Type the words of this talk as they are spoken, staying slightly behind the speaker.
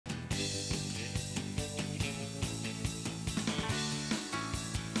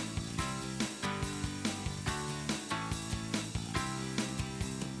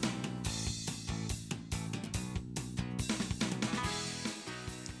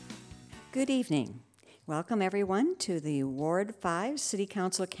Good evening. Welcome everyone to the Ward 5 City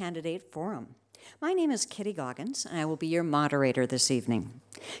Council Candidate Forum. My name is Kitty Goggins, and I will be your moderator this evening.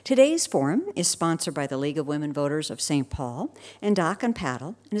 Today's forum is sponsored by the League of Women Voters of St. Paul and Dock and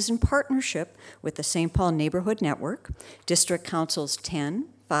Paddle, and is in partnership with the St. Paul Neighborhood Network, District Councils 10,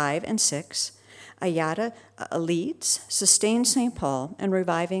 5, and 6, Ayada leads, Sustain St. Paul, and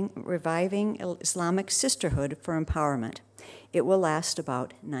Reviving Islamic Sisterhood for Empowerment. It will last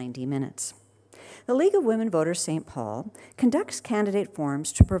about 90 minutes. The League of Women Voters St. Paul conducts candidate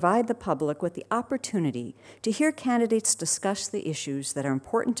forums to provide the public with the opportunity to hear candidates discuss the issues that are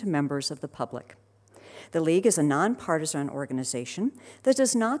important to members of the public. The League is a nonpartisan organization that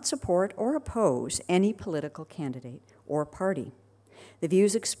does not support or oppose any political candidate or party. The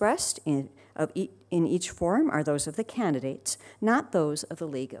views expressed in each forum are those of the candidates, not those of the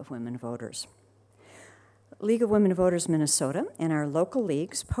League of Women Voters. League of Women Voters Minnesota and our local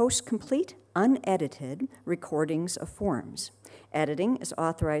leagues post complete, unedited recordings of forums. Editing is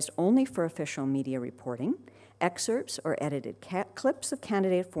authorized only for official media reporting. Excerpts or edited clips of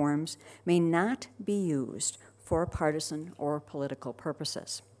candidate forums may not be used for partisan or political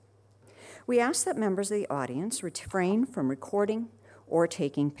purposes. We ask that members of the audience refrain from recording or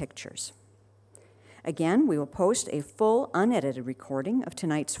taking pictures. Again, we will post a full unedited recording of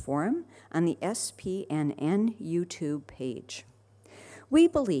tonight's forum on the SPNN YouTube page. We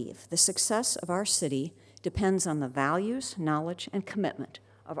believe the success of our city depends on the values, knowledge, and commitment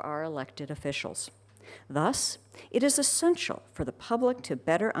of our elected officials. Thus, it is essential for the public to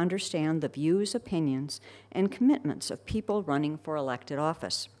better understand the views, opinions, and commitments of people running for elected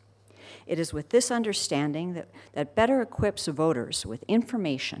office. It is with this understanding that better equips voters with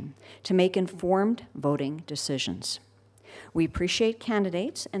information to make informed voting decisions. We appreciate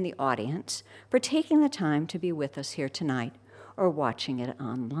candidates and the audience for taking the time to be with us here tonight or watching it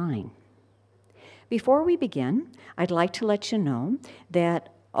online. Before we begin, I'd like to let you know that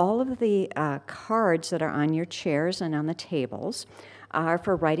all of the cards that are on your chairs and on the tables are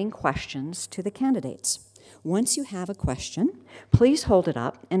for writing questions to the candidates. Once you have a question, please hold it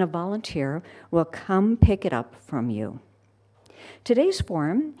up and a volunteer will come pick it up from you. Today's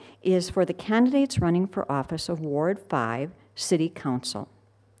forum is for the candidates running for office of Ward 5 City Council.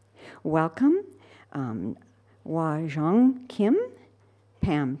 Welcome, Jeong Kim,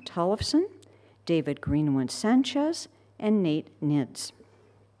 Pam Tollefson, David Greenwood-Sanchez, and Nate Nids.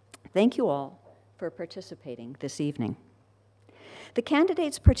 Thank you all for participating this evening. The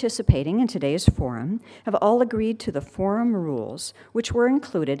candidates participating in today's forum have all agreed to the forum rules, which were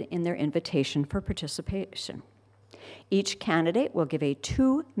included in their invitation for participation. Each candidate will give a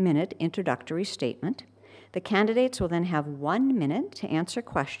 2-minute introductory statement. The candidates will then have 1 minute to answer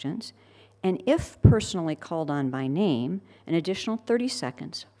questions, and if personally called on by name, an additional 30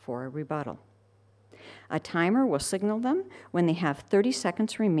 seconds for a rebuttal. A timer will signal them when they have 30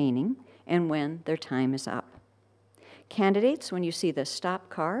 seconds remaining and when their time is up. Candidates, when you see the stop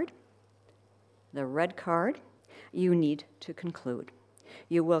card, the red card, you need to conclude.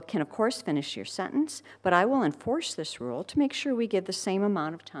 You can, of course, finish your sentence, but I will enforce this rule to make sure we give the same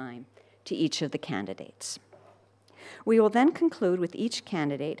amount of time to each of the candidates. We will then conclude with each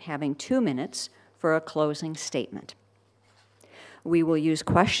candidate having 2 minutes for a closing statement. We will use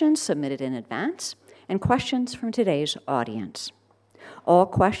questions submitted in advance and questions from today's audience. All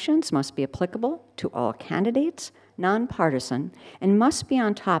questions must be applicable to all candidates, nonpartisan, and must be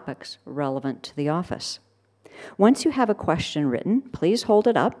on topics relevant to the office. Once you have a question written, please hold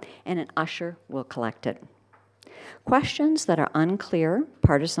it up and an usher will collect it. Questions that are unclear,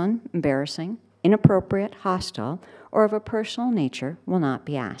 partisan, embarrassing, inappropriate, hostile, or of a personal nature will not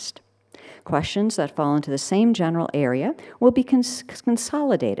be asked. Questions that fall into the same general area will be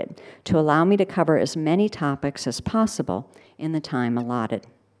consolidated to allow me to cover as many topics as possible in the time allotted.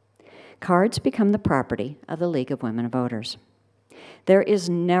 Cards become the property of the League of Women Voters. There is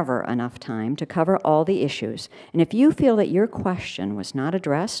never enough time to cover all the issues, and if you feel that your question was not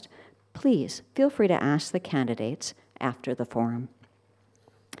addressed, please feel free to ask the candidates after the forum.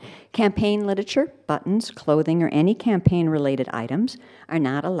 Campaign literature, buttons, clothing, or any campaign-related items are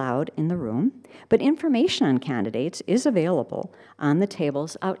not allowed in the room, but information on candidates is available on the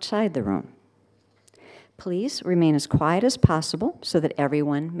tables outside the room. Please remain as quiet as possible so that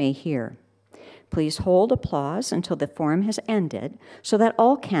everyone may hear. Please hold applause until the forum has ended so that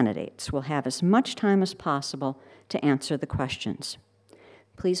all candidates will have as much time as possible to answer the questions.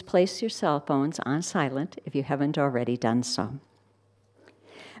 Please place your cell phones on silent if you haven't already done so.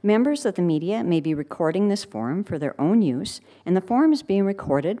 Members of the media may be recording this forum for their own use, and the forum is being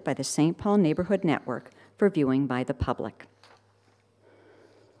recorded by the St. Paul Neighborhood Network for viewing by the public.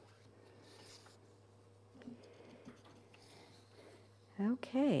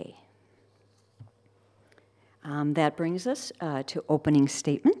 Okay. That brings us to opening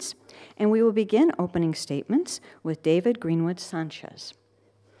statements, and we will begin opening statements with David Greenwood-Sanchez.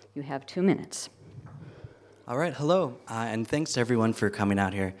 You have 2 minutes. All right, hello, and thanks to everyone for coming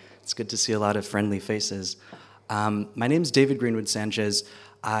out here. It's good to see a lot of friendly faces. My name is David Greenwood-Sanchez.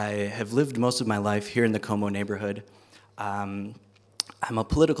 I have lived most of my life here in the Como neighborhood. I'm a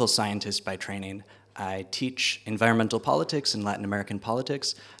political scientist by training. I teach environmental politics and Latin American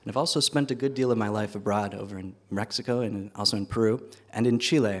politics, and I've also spent a good deal of my life abroad, over in Mexico and also in Peru and in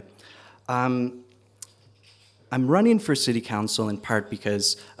Chile. I'm running for city council in part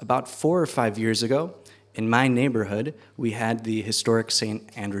because about 4 or 5 years ago, in my neighborhood, we had the historic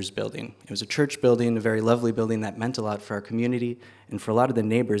St. Andrew's building. It was a church building, a very lovely building that meant a lot for our community and for a lot of the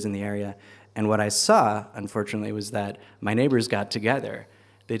neighbors in the area. And what I saw, unfortunately, was that my neighbors got together.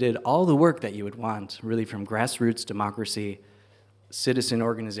 They did all the work that you would want, really, from grassroots democracy, citizen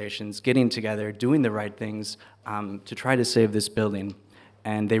organizations getting together, doing the right things to try to save this building.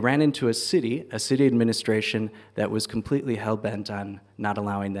 And they ran into a city administration that was completely hell-bent on not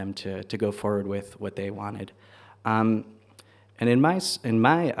allowing them to go forward with what they wanted. And in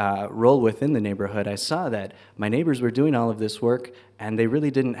my role within the neighborhood, I saw that my neighbors were doing all of this work, and they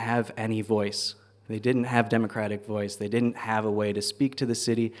really didn't have any voice. They didn't have democratic voice. They didn't have a way to speak to the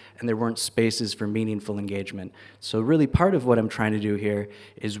city, and there weren't spaces for meaningful engagement. So really part of what I'm trying to do here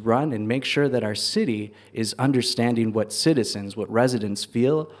is run and make sure that our city is understanding what citizens, what residents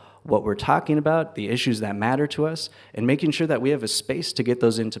feel, what we're talking about, the issues that matter to us, and making sure that we have a space to get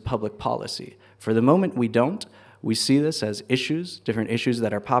those into public policy. For the moment we don't, we see this as issues, different issues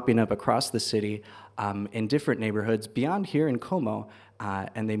that are popping up across the city in different neighborhoods beyond here in Como,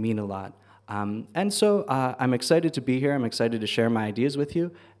 and they mean a lot. And so I'm excited to be here. I'm excited to share my ideas with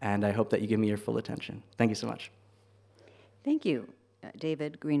you, and I hope that you give me your full attention. Thank you so much. Thank you,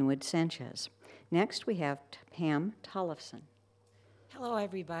 David Greenwood-Sanchez. Next, we have Pam Tollefson. Hello,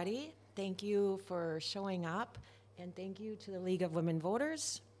 everybody. Thank you for showing up, and thank you to the League of Women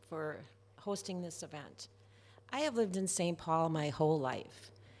Voters for hosting this event. I have lived in St. Paul my whole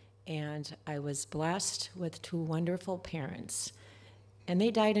life, and I was blessed with 2 wonderful parents. And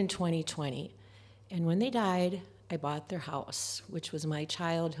they died in 2020. And when they died, I bought their house, which was my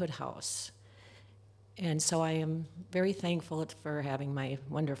childhood house. And so I am very thankful for having my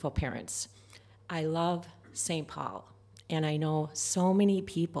wonderful parents. I love St. Paul, and I know so many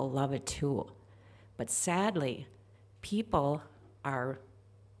people love it too. But sadly, people are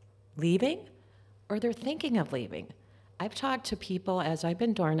leaving or they're thinking of leaving. I've talked to people as I've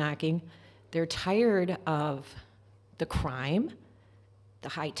been door knocking. They're tired of the crime, the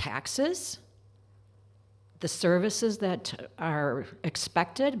high taxes, the services that are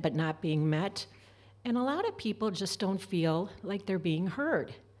expected but not being met, and a lot of people just don't feel like they're being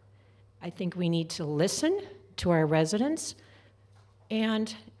heard. I think we need to listen to our residents,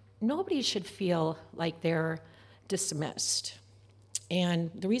 and nobody should feel like they're dismissed. And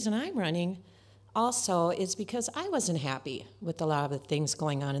the reason I'm running also is because I wasn't happy with a lot of the things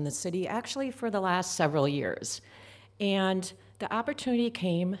going on in the city, actually for the last several years. And the opportunity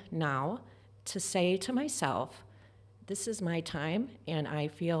came now to say to myself, this is my time, and I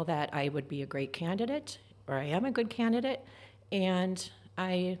feel that I would be a great candidate, or I am a good candidate, and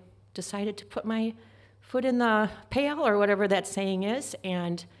I decided to put my foot in the pail, or whatever that saying is,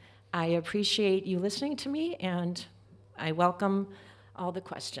 and I appreciate you listening to me, and I welcome all the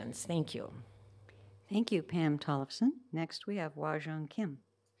questions. Thank you. Thank you, Pam Tollefson. Next, we have Jeong Kim.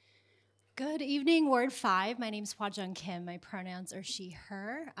 Good evening, Ward 5. My name is Jeong Kim. My pronouns are she,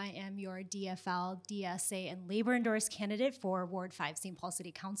 her. I am your DFL, DSA, and labor endorsed candidate for Ward 5 St. Paul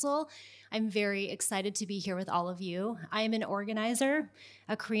City Council. I'm very excited to be here with all of you. I am an organizer,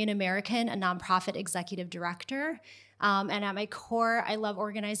 a Korean American, a nonprofit executive director. And at my core, I love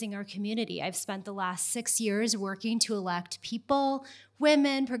organizing our community. I've spent the last 6 years working to elect people,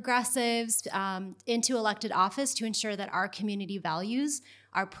 women, progressives, into elected office to ensure that our community values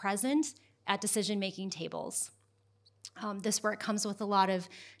are present at decision-making tables. This work comes with a lot of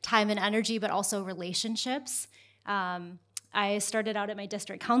time and energy, but also relationships. I started out at my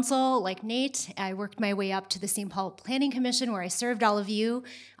district council like Nate. I worked my way up to the St. Paul Planning Commission, where I served all of you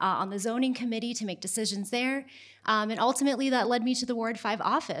on the zoning committee to make decisions there. And ultimately that led me to the Ward 5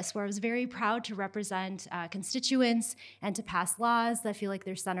 office, where I was very proud to represent constituents and to pass laws that feel like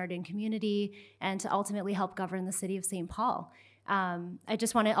they're centered in community and to ultimately help govern the city of St. Paul. I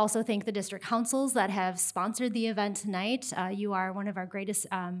just want to also thank the district councils that have sponsored the event tonight. You are one of our greatest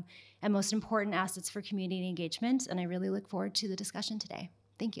and most important assets for community engagement, and I really look forward to the discussion today.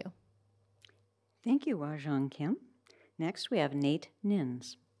 Thank you. Thank you, Jeong Kim. Next, we have Nate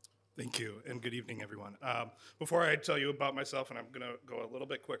Nins. Thank you, and good evening, everyone. Before I tell you about myself, and I'm going to go a little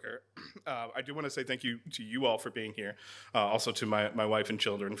bit quicker, I do want to say thank you to you all for being here, also to my wife and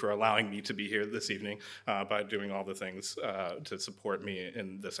children for allowing me to be here this evening by doing all the things to support me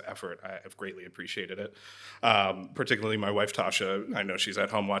in this effort. I've greatly appreciated it, particularly my wife, Tasha. I know she's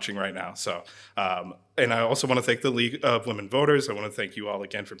at home watching right now. So, and I also want to thank the League of Women Voters. I want to thank you all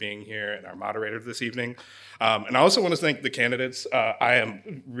again for being here and our moderator this evening. And I also want to thank the candidates. I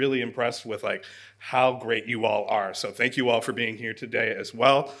am really impressed with how great you all are. So thank you all for being here today as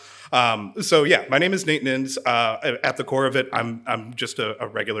well. So yeah, my name is Nate Nins. At the core of it, I'm just a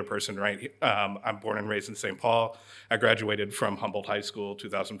regular person, right? I'm born and raised in St. Paul. I graduated from Humboldt High School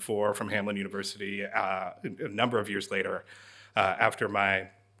 2004, from Hamline University a number of years later. After my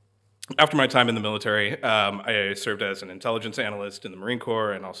time in the military, I served as an intelligence analyst in the Marine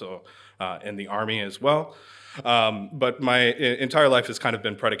Corps and also in the Army as well. But my entire life has kind of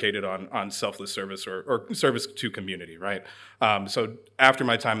been predicated on selfless service or service to community, right? So after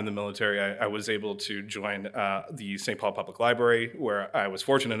my time in the military, I was able to join the St. Paul Public Library, where I was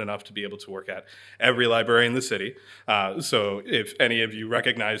fortunate enough to be able to work at every library in the city. So if any of you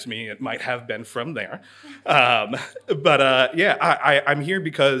recognize me, it might have been from there. Yeah, I'm here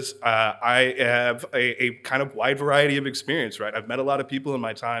because I have a kind of wide variety of experience, right? I've met a lot of people in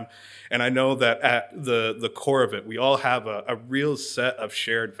my time, and I know that at the core of it, we all have a real set of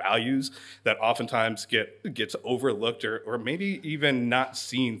shared values that oftentimes gets overlooked or maybe even not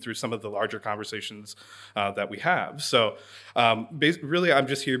seen through some of the larger conversations that we have. So really, I'm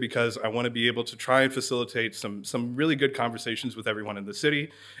just here because I want to be able to try and facilitate some really good conversations with everyone in the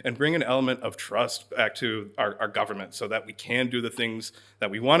city and bring an element of trust back to our government so that we can do the things that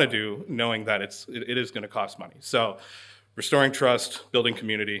we want to do, knowing that it is going to cost money. So restoring trust, building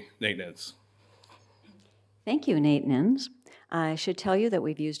community, Nate Nins. Thank you, Nate Nins. I should tell you that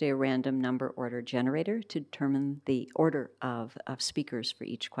we've used a random number order generator to determine the order of speakers for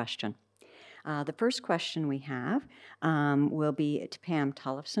each question. The first question we have will be to Pam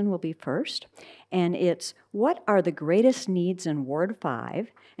Tollefson will be first, and it's, what are the greatest needs in Ward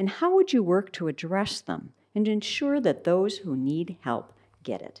 5, and how would you work to address them and ensure that those who need help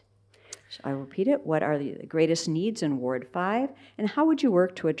get it? So I repeat it, what are the greatest needs in Ward 5, and how would you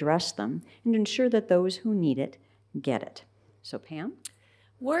work to address them and ensure that those who need it get it? So Pam?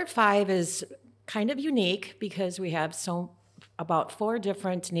 Ward 5 is kind of unique because we have about 4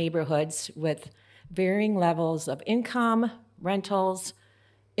 different neighborhoods with varying levels of income, rentals,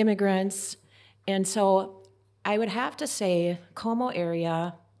 immigrants, and so I would have to say Como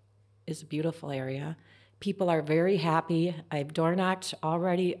area is a beautiful area. People are very happy. I've door knocked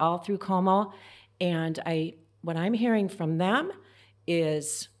already all through Como, and what I'm hearing from them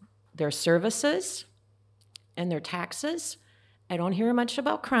is their services and their taxes. I don't hear much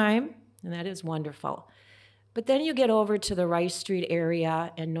about crime, and that is wonderful. But then you get over to the Rice Street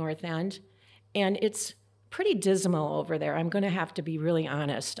area and North End, and it's pretty dismal over there. I'm going to have to be really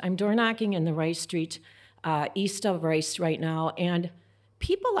honest. I'm door knocking in the Rice Street, east of Rice right now, and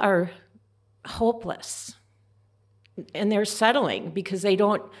people are hopeless. And they're settling because they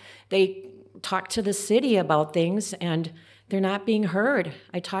talk to the city about things and they're not being heard.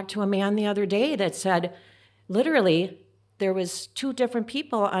 I talked to a man the other day that said, literally, there was 2 different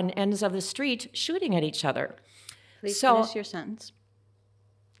people on ends of the street shooting at each other. Please finish your sentence.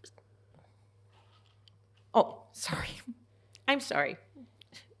 Oh, sorry. I'm sorry.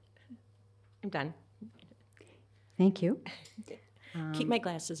 I'm done. Thank you. Keep my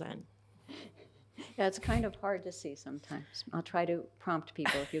glasses on. Yeah, it's kind of hard to see sometimes. I'll try to prompt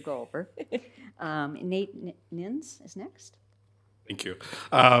people if you go over. Nate Nins is next. Thank you.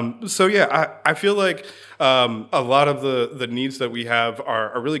 So yeah, I feel like a lot of the needs that we have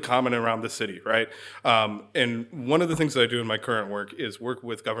are really common around the city, right? And one of the things that I do in my current work is work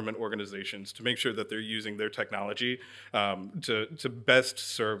with government organizations to make sure that they're using their technology to best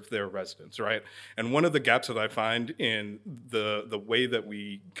serve their residents, right? And one of the gaps that I find in the way that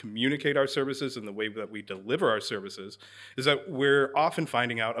we communicate our services and the way that we deliver our services is that we're often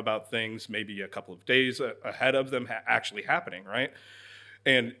finding out about things maybe a couple of days ahead of them actually happening, right?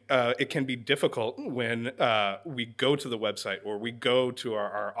 And it can be difficult when we go to the website or we go to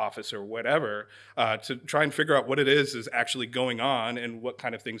our office or whatever to try and figure out what it is actually going on and what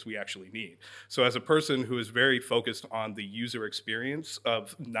kind of things we actually need. So as a person who is very focused on the user experience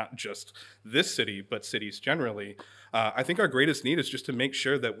of not just this city, but cities generally, I think our greatest need is just to make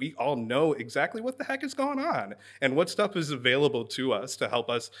sure that we all know exactly what the heck is going on and what stuff is available to us to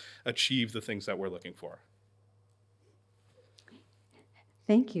help us achieve the things that we're looking for.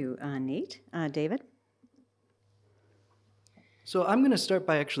 Thank you, Nate. David? So I'm going to start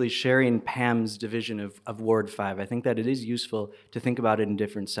by actually sharing Pam's division of Ward 5. I think that it is useful to think about it in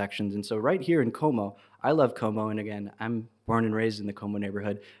different sections. And so right here in Como, I love Como, and again, I'm born and raised in the Como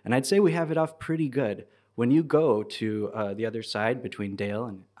neighborhood, and I'd say we have it off pretty good. When you go to the other side between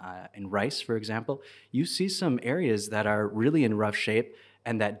Dale and Rice, for example, you see some areas that are really in rough shape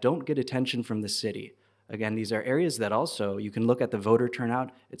and that don't get attention from the city. Again, these are areas that also, you can look at the voter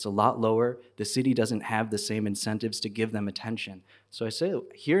turnout, it's a lot lower. The city doesn't have the same incentives to give them attention. So I say,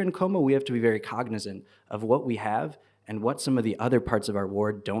 here in Como, we have to be very cognizant of what we have and what some of the other parts of our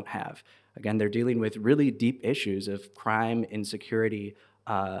ward don't have. Again, they're dealing with really deep issues of crime, insecurity,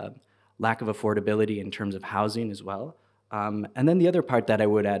 lack of affordability in terms of housing as well. And then the other part that I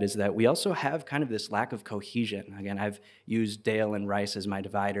would add is that we also have kind of this lack of cohesion. Again, I've used Dale and Rice as my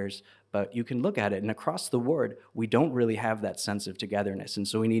dividers, but you can look at it, and across the ward, we don't really have that sense of togetherness. And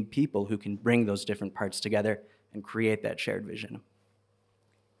so we need people who can bring those different parts together and create that shared vision.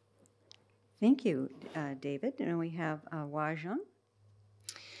 Thank you, David. And we have Jeong.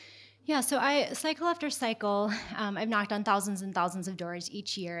 Yeah, so I cycle after cycle. I've knocked on thousands and thousands of doors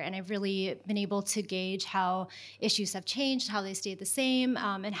each year, and I've really been able to gauge how issues have changed, how they stayed the same,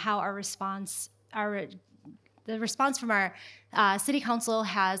 and how the response from our city council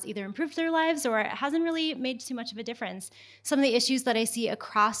has either improved their lives or it hasn't really made too much of a difference. Some of the issues that I see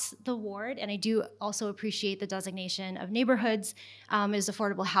across the ward, and I do also appreciate the designation of neighborhoods, is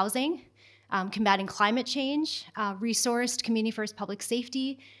affordable housing, combating climate change, resourced community-first public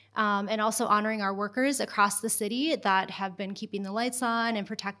safety, and also honoring our workers across the city that have been keeping the lights on and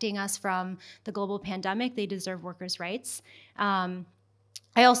protecting us from the global pandemic. They deserve workers' rights.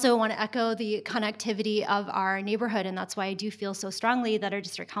 I also want to echo the connectivity of our neighborhood, and that's why I do feel so strongly that our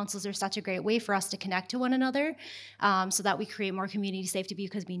district councils are such a great way for us to connect to one another, so that we create more community safety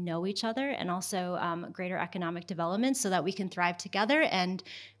because we know each other, and also greater economic development so that we can thrive together and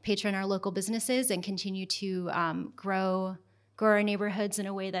patron our local businesses and continue to grow our neighborhoods in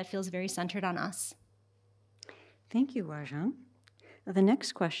a way that feels very centered on us. Thank you, Jeong. The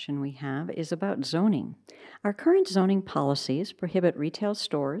next question we have is about zoning. Our current zoning policies prohibit retail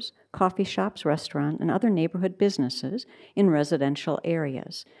stores, coffee shops, restaurants, and other neighborhood businesses in residential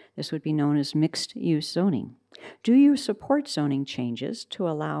areas. This would be known as mixed-use zoning. Do you support zoning changes to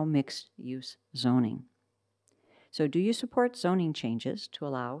allow mixed-use zoning? So do you support zoning changes to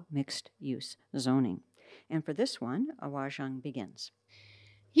allow mixed-use zoning? And for this one, Jeong begins.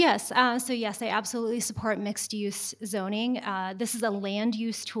 Yes, so yes, I absolutely support mixed-use zoning. This is a land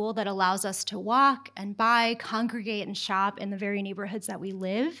use tool that allows us to walk and buy, congregate, and shop in the very neighborhoods that we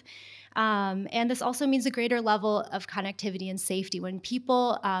live. And this also means a greater level of connectivity and safety. When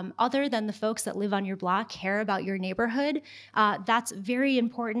people, other than the folks that live on your block, care about your neighborhood, that's very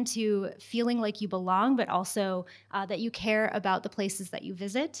important to feeling like you belong, but also that you care about the places that you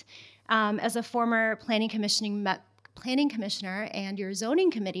visit. As a former planning commissioner and your zoning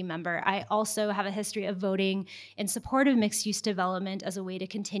committee member, I also have a history of voting in support of mixed-use development as a way to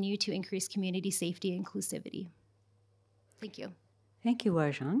continue to increase community safety and inclusivity. Thank you. Thank you,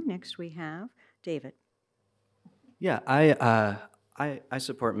 Jeong. Next we have David. Yeah, I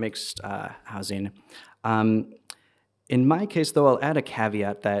support mixed housing. In my case, though, I'll add a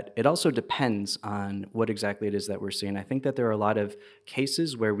caveat that it also depends on what exactly it is that we're seeing. I think that there are a lot of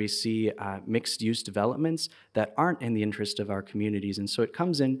cases where we see mixed-use developments that aren't in the interest of our communities, and so it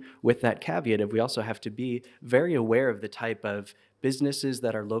comes in with that caveat of we also have to be very aware of the type of businesses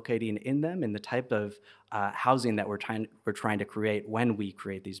that are locating in them and the type of housing that we're trying to create when we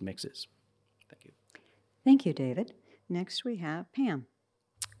create these mixes. Thank you. Thank you, David. Next we have Pam.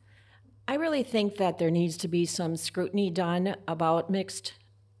 I really think that there needs to be some scrutiny done about mixed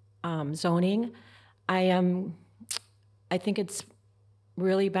zoning. I think it's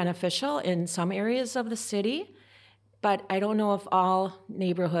really beneficial in some areas of the city, but I don't know if all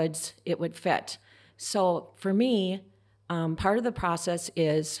neighborhoods it would fit. So for me, part of the process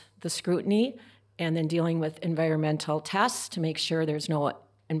is the scrutiny and then dealing with environmental tests to make sure there's no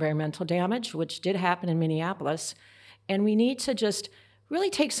environmental damage, which did happen in Minneapolis. And we need to just really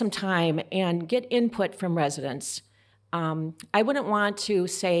take some time and get input from residents. I wouldn't want to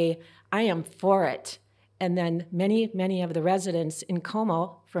say, I am for it, and then many of the residents in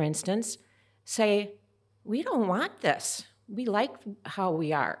Como, for instance, say, we don't want this. We like how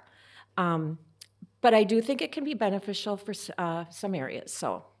we are. But I do think it can be beneficial for some areas,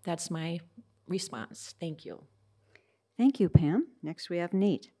 so that's my response. Thank you. Thank you, Pam. Next we have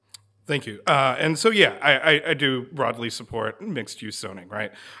Nate. Thank you. And so, yeah, I do broadly support mixed-use zoning,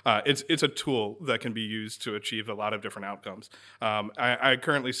 right? It's a tool that can be used to achieve a lot of different outcomes. I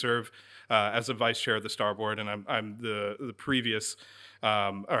currently serve as a vice chair of the Star Board, and I'm the previous, or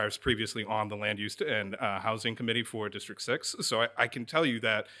I was previously on the Land Use and Housing Committee for District 6. So I can tell you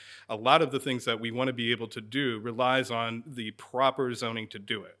that a lot of the things that we want to be able to do relies on the proper zoning to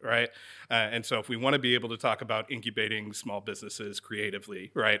do it, right? And so if we want to be able to talk about incubating small businesses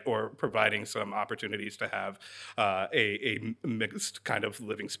creatively, right, or providing some opportunities to have a mixed kind of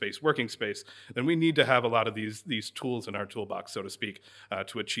living space, working space, then we need to have a lot of these tools in our toolbox, so to speak,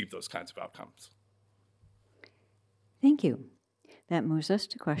 to achieve those kinds of outcomes. Thank you. That moves us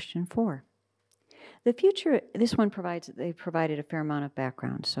to question 4. The future, this one they provided a fair amount of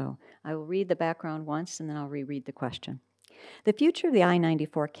background, so I will read the background once and then I'll reread the question. The future of the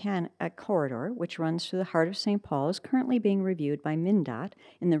I-94 corridor, which runs through the heart of St. Paul, is currently being reviewed by MnDOT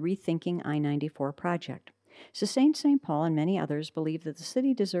in the Rethinking I-94 project. Sustain St. Paul and many others believe that the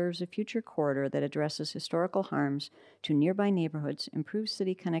city deserves a future corridor that addresses historical harms to nearby neighborhoods, improves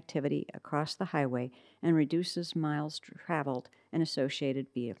city connectivity across the highway, and reduces miles traveled and associated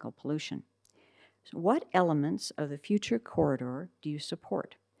vehicle pollution. So what elements of the future corridor do you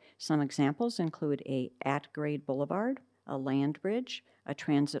support? Some examples include a at-grade boulevard, a land bridge, a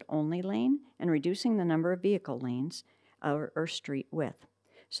transit-only lane, and reducing the number of vehicle lanes or street width.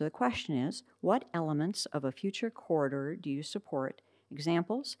 So the question is, what elements of a future corridor do you support?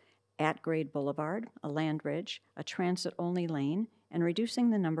 Examples, at-grade boulevard, a land bridge, a transit-only lane, and reducing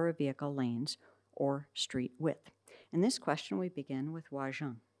the number of vehicle lanes or street width. In this question, we begin with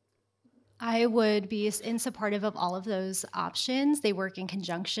Jeong. I would be in supportive of all of those options. They work in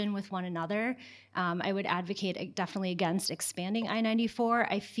conjunction with one another. I would advocate definitely against expanding I-94.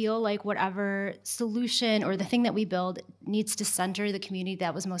 I feel like whatever solution or the thing that we build needs to center the community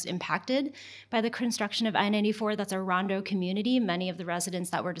that was most impacted by the construction of I-94. That's our Rondo community. Many of the residents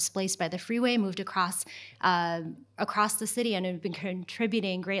that were displaced by the freeway moved across the city and have been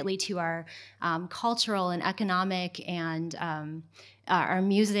contributing greatly to our cultural and economic and our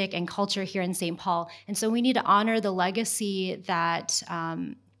music and culture here in St. Paul. And so we need to honor the legacy that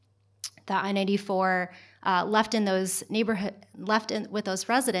that I-94 left in those with those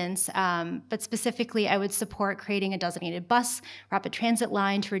residents. But specifically, I would support creating a designated bus rapid transit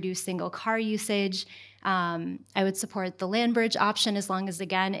line to reduce single car usage. I would support the land bridge option as long as,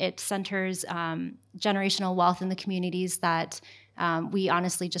 again, it centers generational wealth in the communities that we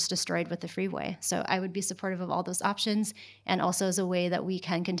honestly just destroyed with the freeway. So I would be supportive of all those options, and also as a way that we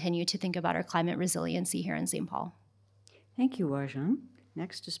can continue to think about our climate resiliency here in St. Paul. Thank you, Jeong.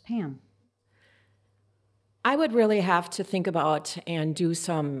 Next is Pam. I would really have to think about and do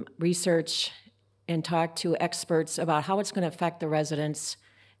some research and talk to experts about how it's going to affect the residents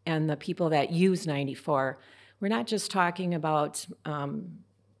and the people that use 94. We're not just talking about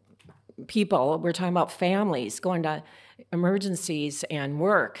people, we're talking about families going to emergencies and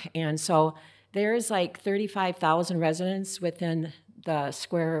work. And so there's like 35,000 residents within the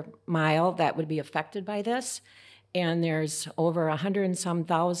square mile that would be affected by this. And there's over 100 and some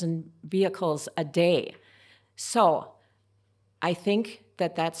thousand vehicles a day. So I think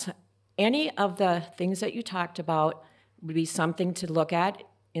that that's any of the things that you talked about would be something to look at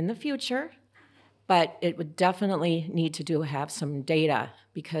in the future, but it would definitely need to have some data,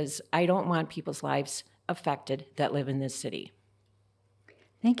 because I don't want people's lives affected that live in this city.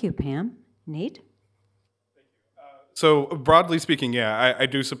 Thank you, Pam. Nate? So broadly speaking, yeah, I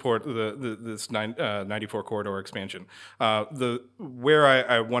do support this 94 corridor expansion. Where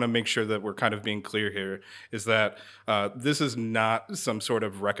I want to make sure that we're kind of being clear here is that this is not some sort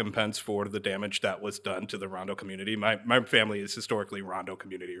of recompense for the damage that was done to the Rondo community. My family is historically Rondo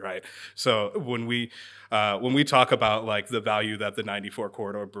community, right? So when we talk about like the value that the 94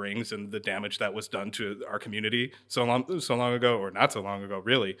 corridor brings and the damage that was done to our community so long ago, or not so long ago,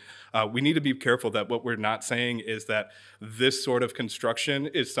 really, we need to be careful that what we're not saying is that this sort of construction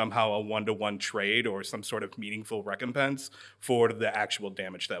is somehow a one-to-one trade or some sort of meaningful recompense for the actual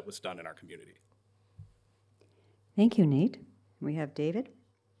damage that was done in our community. Thank you, Nate. We have David.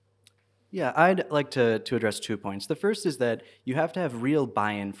 Yeah, I'd like to address 2 points. The first is that you have to have real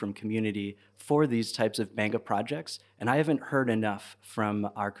buy-in from community for these types of mega projects, and I haven't heard enough from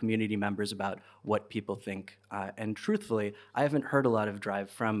our community members about what people think. And truthfully, I haven't heard a lot of drive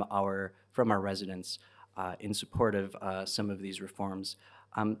from our residents in support of some of these reforms.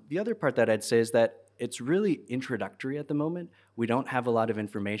 The other part that I'd say is that it's really introductory at the moment. We don't have a lot of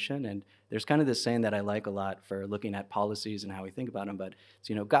information, and there's kind of this saying that I like a lot for looking at policies and how we think about them, but it's,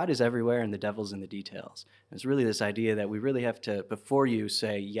 God is everywhere and the devil's in the details. And it's really this idea that we really have to, before you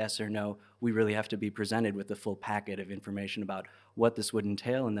say yes or no, we really have to be presented with the full packet of information about what this would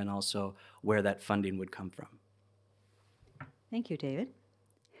entail and then also where that funding would come from. Thank you, David.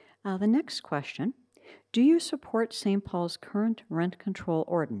 The next question, do you support St. Paul's current rent control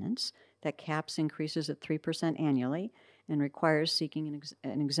ordinance that caps increases at 3% annually and requires seeking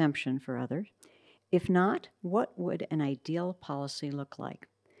an exemption for others? If not, what would an ideal policy look like?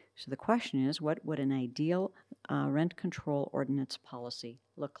 So the question is, what would an ideal rent control ordinance policy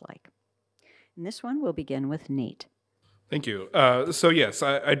look like? And this one will begin with Nate. Thank you. So yes,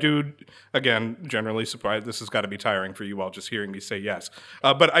 I do, again, generally support, this has got to be tiring for you all just hearing me say yes.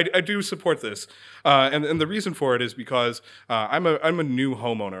 But I do support this. And the reason for it is because I'm a new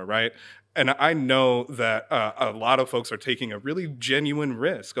homeowner, right? And I know that a lot of folks are taking a really genuine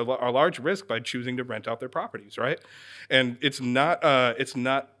risk, a large risk by choosing to rent out their properties, right? And it's not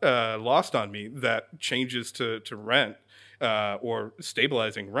lost on me that changes to rent or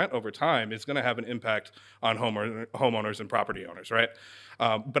stabilizing rent over time is going to have an impact on homeowners and property owners, right?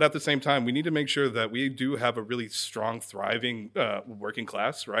 But at the same time, we need to make sure that we do have a really strong, thriving working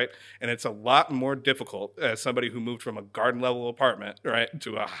class, right? And it's a lot more difficult as somebody who moved from a garden level apartment, right,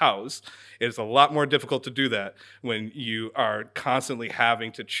 to a house. It's a lot more difficult to do that when you are constantly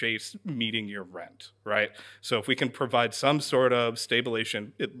having to chase meeting your rent, right? So if we can provide some sort of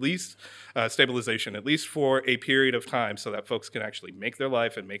stabilization, at least for a period of time so that folks can actually make their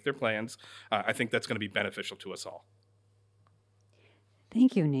life and make their plans, I think that's going to be beneficial to us all.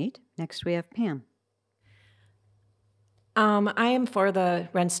 Thank you, Nate. Next we have Pam. I am for the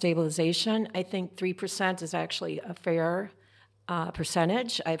rent stabilization. I think 3% is actually a fair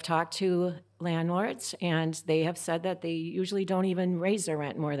percentage. I've talked to landlords, and they have said that they usually don't even raise their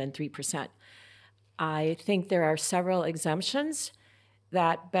rent more than 3%. I think there are several exemptions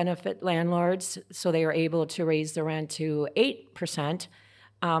that benefit landlords, so they are able to raise the rent to 8%.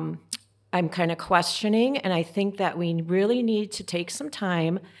 I'm kind of questioning, and I think that we really need to take some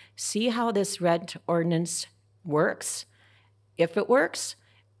time, see how this rent ordinance works, if it works,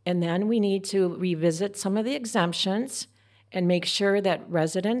 and then we need to revisit some of the exemptions and make sure that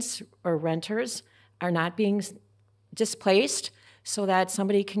residents or renters are not being displaced so that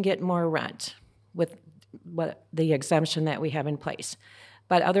somebody can get more rent with the exemption that we have in place.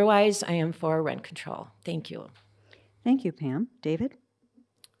 But otherwise, I am for rent control. Thank you. Thank you, Pam. David?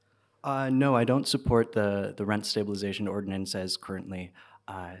 No, I don't support the rent stabilization ordinance as currently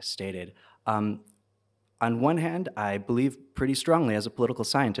stated. On one hand, I believe pretty strongly as a political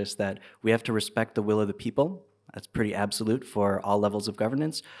scientist that we have to respect the will of the people. That's pretty absolute for all levels of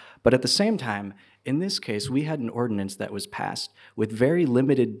governance. But at the same time, in this case, we had an ordinance that was passed with very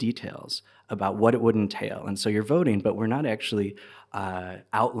limited details about what it would entail. And so you're voting, but we're not actually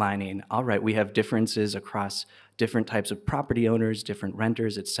outlining, all right, we have differences across different types of property owners, different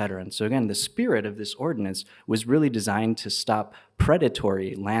renters, et cetera. And so again, the spirit of this ordinance was really designed to stop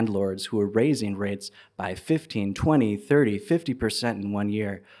predatory landlords who were raising rates by 15, 20, 30, 50% in 1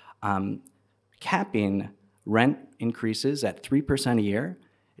 year. Capping rent increases at 3% a year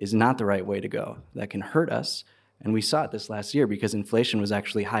is not the right way to go. That can hurt us. And we saw it this last year because inflation was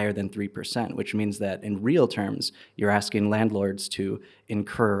actually higher than 3%, which means that in real terms, you're asking landlords to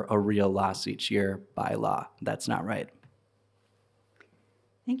incur a real loss each year by law. That's not right.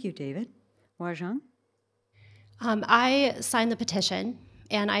 Thank you, David. Jeong? I signed the petition,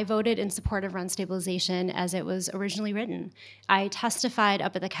 and I voted in support of rent stabilization as it was originally written. I testified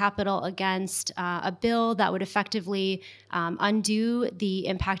up at the Capitol against a bill that would effectively undo the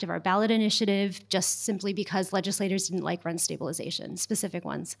impact of our ballot initiative just simply because legislators didn't like rent stabilization, specific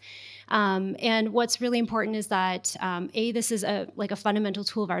ones. And what's really important is that, A, this is a fundamental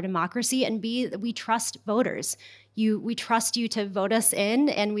tool of our democracy, and B, we trust voters. We trust you to vote us in,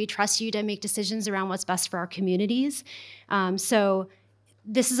 and we trust you to make decisions around what's best for our communities. So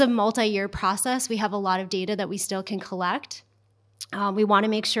this is a multi-year process. We have a lot of data that we still can collect. We want to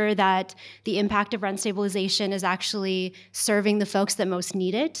make sure that the impact of rent stabilization is actually serving the folks that most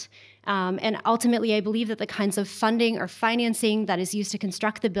need it. And ultimately, I believe that the kinds of funding or financing that is used to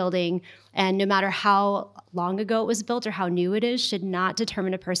construct the building, and no matter how long ago it was built or how new it is, should not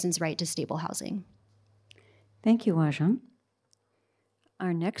determine a person's right to stable housing. Thank you, Jeong.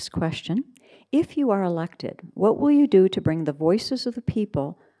 Our next question. If you are elected, what will you do to bring the voices of the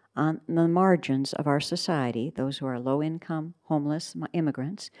people on the margins of our society, those who are low-income, homeless,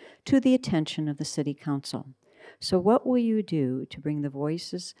 immigrants, to the attention of the City Council? So what will you do to bring the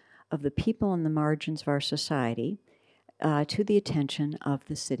voices of the people on the margins of our society to the attention of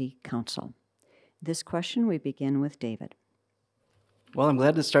the City Council? This question, we begin with David. Well, I'm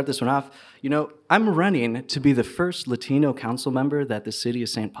glad to start this one off. You know, I'm running to be the first Latino council member that the city of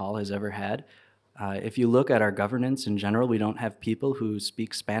St. Paul has ever had. If you look at our governance in general, we don't have people who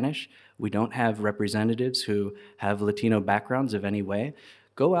speak Spanish. We don't have representatives who have Latino backgrounds of any way.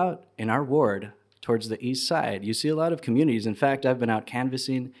 Go out in our ward towards the east side. You see a lot of communities. In fact, I've been out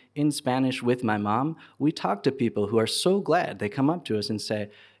canvassing in Spanish with my mom. We talk to people who are so glad. They come up to us and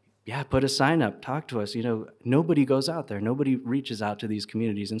say, yeah, put a sign up, talk to us. You know, nobody goes out there. Nobody reaches out to these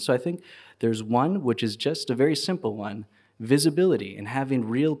communities. And so I think there's one, which is just a very simple one, visibility and having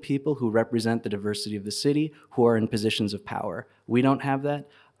real people who represent the diversity of the city who are in positions of power. We don't have that.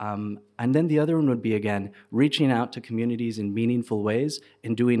 And then the other one would be, again, reaching out to communities in meaningful ways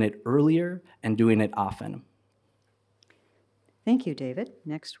and doing it earlier and doing it often. Thank you, David.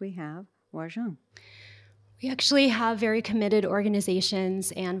 Next we have Jeong. We actually have very committed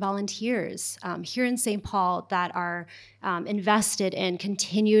organizations and volunteers here in St. Paul that are invested in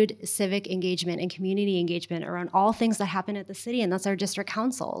continued civic engagement and community engagement around all things that happen at the city, and that's our district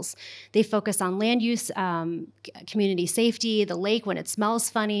councils. They focus on land use, community safety, the lake when it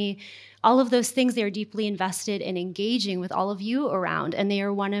smells funny, all of those things. They are deeply invested in engaging with all of you around, and they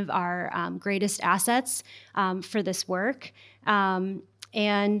are one of our greatest assets for this work.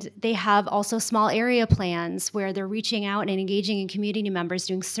 And they have also small area plans where they're reaching out and engaging in community members,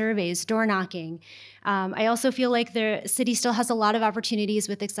 doing surveys, door knocking. I also feel like the city still has a lot of opportunities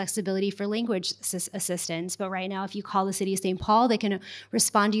with accessibility for language assistance. But right now, if you call the city of St. Paul, they can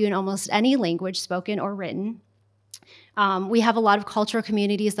respond to you in almost any language, spoken or written. We have a lot of cultural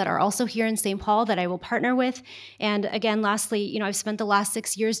communities that are also here in St. Paul that I will partner with. And again, lastly, you know, I've spent the last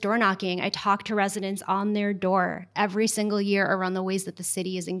 6 years door knocking. I talk to residents on their door every single year around the ways that the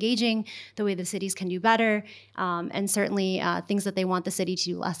city is engaging, the way the cities can do better, and certainly things that they want the city to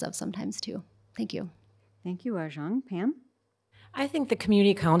do less of sometimes too. Thank you. Thank you, Jeong. Pam? I think the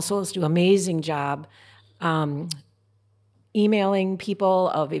community councils do an amazing job emailing people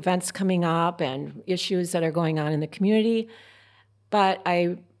of events coming up and issues that are going on in the community. But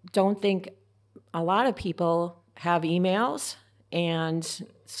I don't think a lot of people have emails, and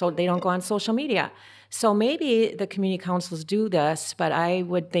so they don't go on social media. So maybe the community councils do this, but I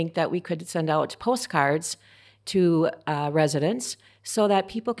would think that we could send out postcards to residents so that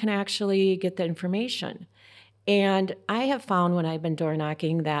people can actually get the information. And I have found when I've been door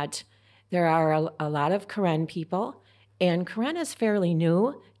knocking that there are a lot of Karen people. And Karen is fairly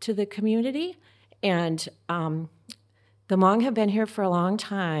new to the community, and the Hmong have been here for a long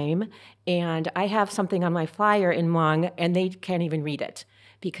time, and I have something on my flyer in Hmong, and they can't even read it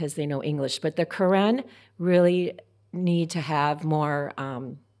because they know English. But the Karen really need to have more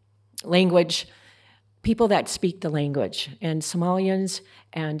language, people that speak the language, and Somalians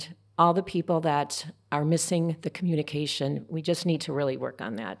and all the people that are missing the communication. We just need to really work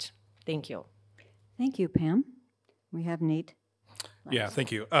on that. Thank you. Thank you, Pam. We have Nate. Yeah, thank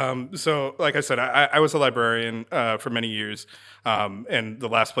you. So, like I said, I was a librarian for many years, and the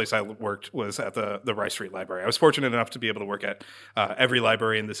last place I worked was at the Rice Street Library. I was fortunate enough to be able to work at every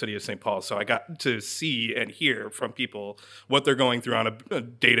library in the city of St. Paul, so I got to see and hear from people what they're going through on a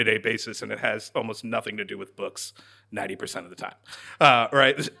day-to-day basis, and it has almost nothing to do with books 90% of the time,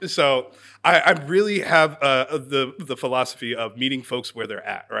 right? So I really have the philosophy of meeting folks where they're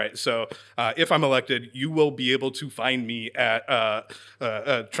at, right? So if I'm elected, you will be able to find me at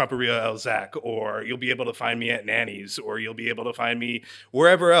Trumperia El Zac, or you'll be able to find me at Nanny's, or you'll be able to find me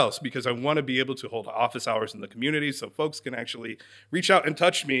wherever else, because I want to be able to hold office hours in the community so folks can actually reach out and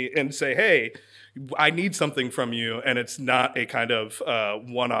touch me and say, hey, I need something from you, and it's not a kind of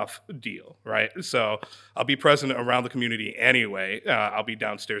one-off deal, right? So I'll be present around the community anyway. I'll be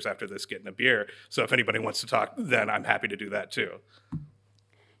downstairs after this getting a beer, so if anybody wants to talk, then I'm happy to do that too.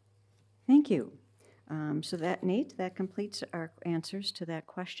 Thank you. So that, Nate, that completes our answers to that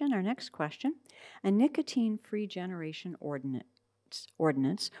question. Our next question, a nicotine-free generation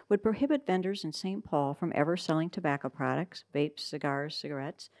ordinance would prohibit vendors in St. Paul from ever selling tobacco products, vapes, cigars,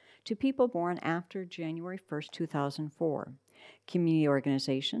 cigarettes, to people born after January 1st, 2004. Community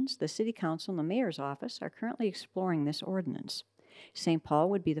organizations, the City Council, and the Mayor's Office are currently exploring this ordinance. St. Paul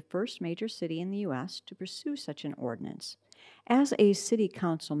would be the first major city in the U.S. to pursue such an ordinance. As a City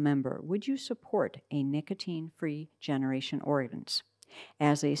Council member, would you support a nicotine-free generation ordinance?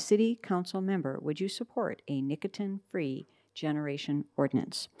 As a City Council member, would you support a nicotine-free generation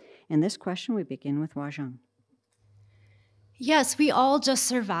ordinance? In this question, we begin with Jeong. Yes, we all just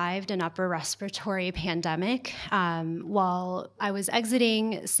survived an upper respiratory pandemic. While I was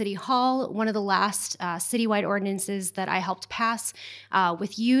exiting City Hall, one of the last citywide ordinances that I helped pass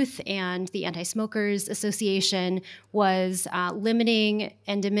with youth and the Anti-Smokers Association was limiting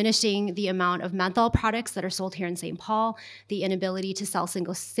and diminishing the amount of menthol products that are sold here in St. Paul, the inability to sell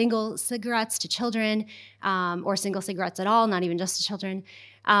single cigarettes to children, or single cigarettes at all, not even just to children.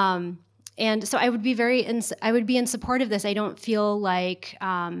 And so I would be in support of this. I don't feel like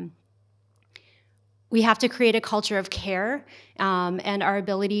we have to create a culture of care, and our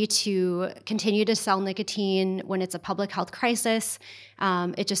ability to continue to sell nicotine when it's a public health crisis.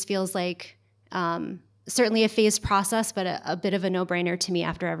 It just feels like certainly a phased process, but a bit of a no-brainer to me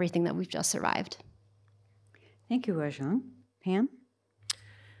after everything that we've just survived. Thank you, Jeong. Pam?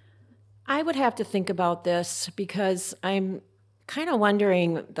 I would have to think about this because I'm kind of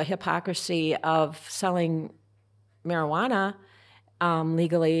wondering the hypocrisy of selling marijuana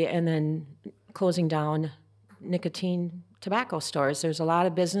legally and then closing down nicotine tobacco stores. There's a lot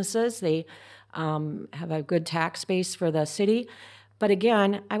of businesses. They have a good tax base for the city. But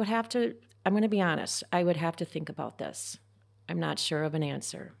again, I'm going to be honest, I would have to think about this. I'm not sure of an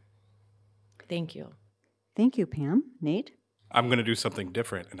answer. Thank you. Thank you, Pam. Nate? I'm going to do something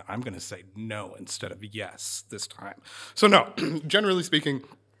different, and I'm going to say no instead of yes this time. So no, generally speaking,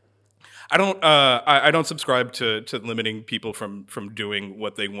 I don't subscribe to limiting people from doing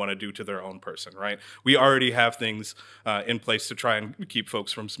what they want to do to their own person, right? We already have things in place to try and keep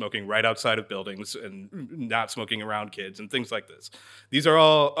folks from smoking right outside of buildings and not smoking around kids and things like this. These are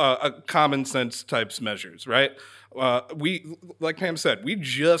all common sense types measures, right? We, like Pam said, we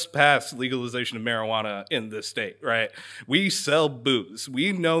just passed legalization of marijuana in this state, right? We sell booze.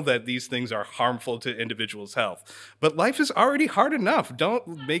 We know that these things are harmful to individuals' health, but life is already hard enough.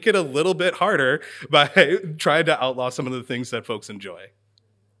 Don't make it a little bit harder by trying to outlaw some of the things that folks enjoy.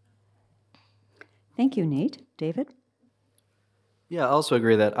 Thank you, Nate. David? Yeah, I also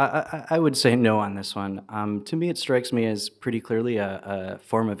agree that I would say no on this one. To me, it strikes me as pretty clearly a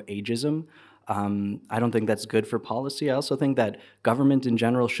form of ageism. I don't think that's good for policy. I also think that government in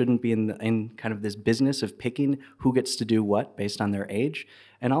general shouldn't be in kind of this business of picking who gets to do what based on their age.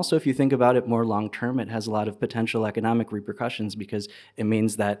 And also, if you think about it more long term, it has a lot of potential economic repercussions because it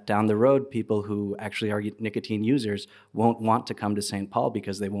means that down the road, people who actually are nicotine users won't want to come to St. Paul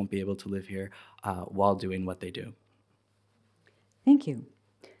because they won't be able to live here while doing what they do. Thank you.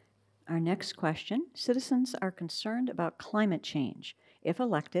 Our next question, citizens are concerned about climate change. If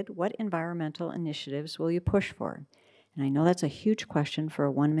elected, what environmental initiatives will you push for? And I know that's a huge question for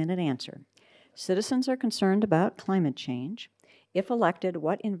a 1-minute answer. Citizens are concerned about climate change. If elected,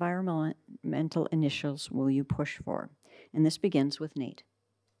 what environmental initiatives will you push for? And this begins with Nate.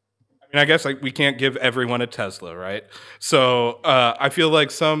 I mean, I guess we can't give everyone a Tesla, right? So I feel like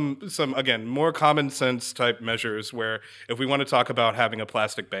some again, more common sense type measures where if we want to talk about having a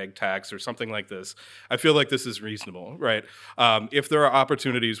plastic bag tax or something like this, I feel like this is reasonable, right? If there are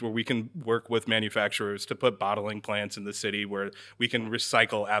opportunities where we can work with manufacturers to put bottling plants in the city where we can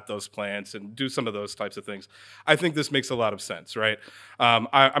recycle at those plants and do some of those types of things, I think this makes a lot of sense, right?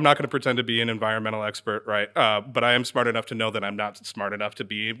 I'm not going to pretend to be an environmental expert, right? But I am smart enough to know that I'm not smart enough to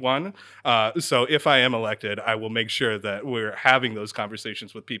be one. So if I am elected, I will make sure that we're having those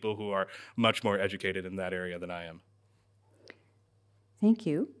conversations with people who are much more educated in that area than I am. Thank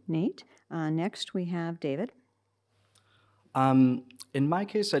you, Nate. Next, we have David. In my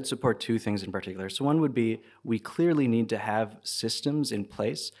case, I'd support two things in particular. So one would be we clearly need to have systems in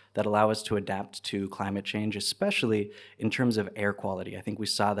place that allow us to adapt to climate change, especially in terms of air quality. I think we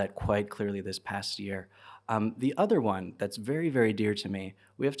saw that quite clearly this past year. The other one that's very, very dear to me,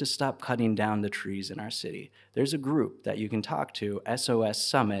 we have to stop cutting down the trees in our city. There's a group that you can talk to, SOS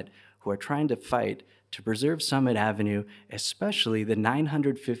Summit, who are trying to fight to preserve Summit Avenue, especially the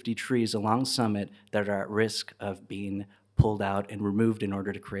 950 trees along Summit that are at risk of being pulled out and removed in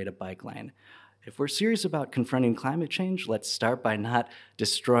order to create a bike lane. If we're serious about confronting climate change, let's start by not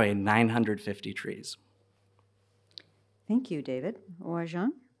destroying 950 trees. Thank you, David. Jeong?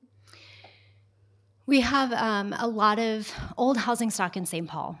 We have a lot of old housing stock in St.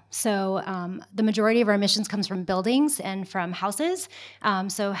 Paul. So the majority of our emissions comes from buildings and from houses.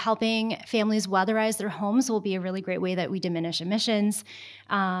 So helping families weatherize their homes will be a really great way that we diminish emissions.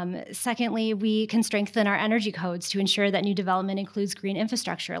 Secondly, we can strengthen our energy codes to ensure that new development includes green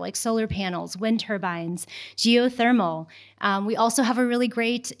infrastructure like solar panels, wind turbines, geothermal. We also have a really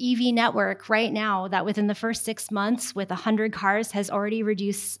great EV network right now that within the first 6 months with 100 cars has already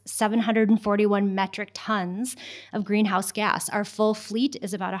reduced 741 metric tons of greenhouse gas. Our full fleet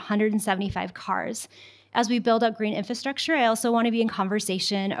is about 175 cars. As we build up green infrastructure, I also want to be in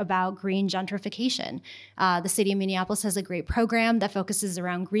conversation about green gentrification. The city of Minneapolis has a great program that focuses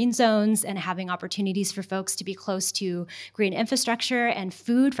around green zones and having opportunities for folks to be close to green infrastructure and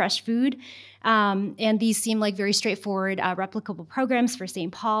food, fresh food. And these seem like very straightforward, replicable programs for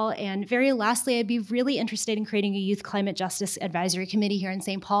St. Paul. And very lastly, I'd be really interested in creating a Youth Climate Justice Advisory Committee here in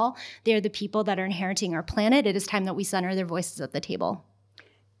St. Paul. They are the people that are inheriting our planet. It is time that we center their voices at the table.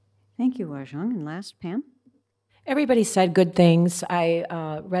 Thank you, Jeong. And last, Pam. Everybody said good things. I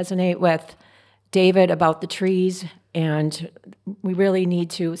resonate with David about the trees, and we really need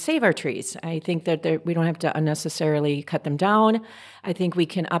to save our trees. I think that we don't have to unnecessarily cut them down. I think we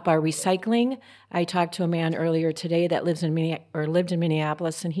can up our recycling. I talked to a man earlier today that lived in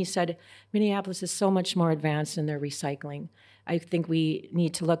Minneapolis, and he said Minneapolis is so much more advanced in their recycling. I think we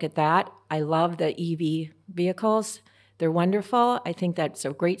need to look at that. I love the EV vehicles. They're wonderful. I think that's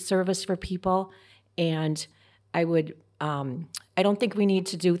a great service for people, and I don't think we need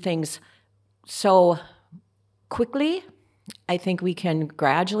to do things so quickly. I think we can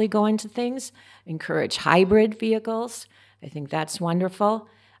gradually go into things, encourage hybrid vehicles. I think that's wonderful.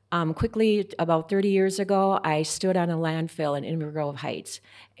 Quickly, about 30 years ago, I stood on a landfill in Inver Grove Heights,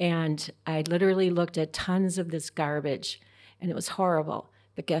 and I literally looked at tons of this garbage, and it was horrible.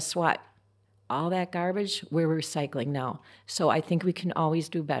 But guess what? All that garbage, we're recycling now. So I think we can always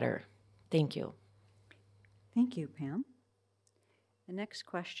do better. Thank you. Thank you, Pam. The next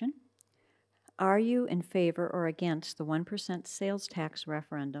question. Are you in favor or against the 1% sales tax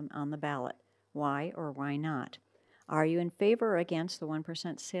referendum on the ballot? Why or why not? Are you in favor or against the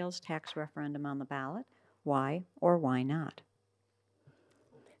 1% sales tax referendum on the ballot? Why or why not?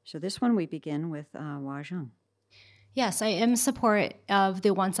 So this one we begin with Jeong. Yes, I am in support of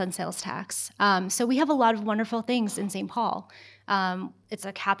the 1 cent sales tax. So we have a lot of wonderful things in St. Paul. It's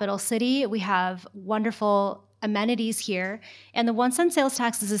a capital city. We have wonderful amenities here. And the 1 cent sales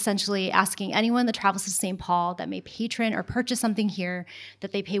tax is essentially asking anyone that travels to St. Paul that may patron or purchase something here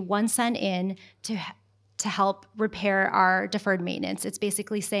that they pay 1 cent in to help repair our deferred maintenance. It's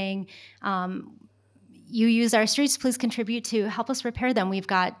basically saying, you use our streets, please contribute to help us repair them. We've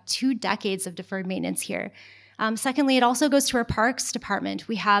got 2 decades of deferred maintenance here. Secondly, it also goes to our parks department.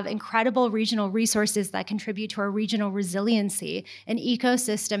 We have incredible regional resources that contribute to our regional resiliency, an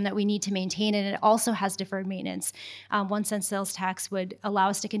ecosystem that we need to maintain, and it also has deferred maintenance. 1 cent sales tax would allow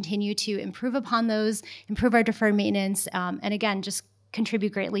us to continue to improve upon those, improve our deferred maintenance, and again, just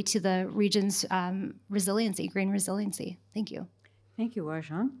contribute greatly to the region's resiliency, green resiliency. Thank you. Thank you,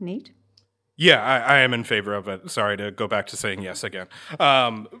 Jeong. Nate? Yeah, I am in favor of it. Sorry to go back to saying yes again.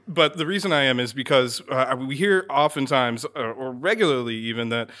 But the reason I am is because we hear oftentimes, or regularly even,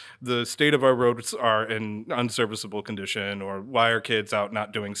 that the state of our roads are in unserviceable condition, or why are kids out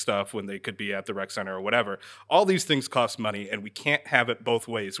not doing stuff when they could be at the rec center or whatever. All these things cost money, and we can't have it both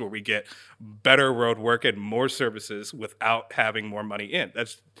ways, where we get better road work and more services without having more money in.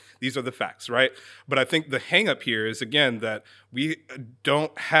 These are the facts, right? But I think the hang up here is, again, that we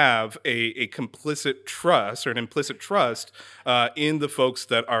don't have a complicit trust or an implicit trust in the folks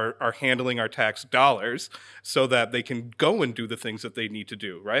that are handling our tax dollars, so that they can go and do the things that they need to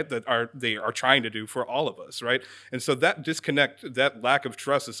do, right? They are trying to do for all of us, right? And so that disconnect, that lack of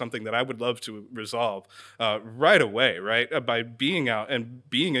trust, is something that I would love to resolve right away, right? By being out and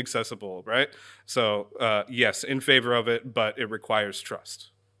being accessible, right? So yes, in favor of it, but it requires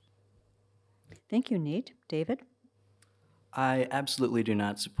trust. Thank you, Nate. David? I absolutely do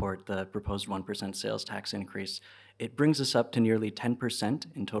not support the proposed 1% sales tax increase. It brings us up to nearly 10%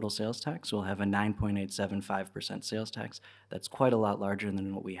 in total sales tax. We'll have a 9.875% sales tax. That's quite a lot larger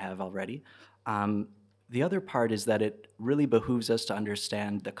than what we have already. The other part is that it really behooves us to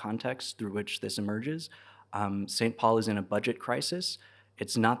understand the context through which this emerges. St. Paul is in a budget crisis.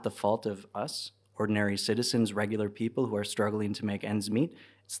 It's not the fault of us, ordinary citizens, regular people who are struggling to make ends meet.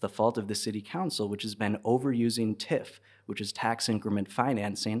 It's the fault of the city council, which has been overusing TIF, which is tax increment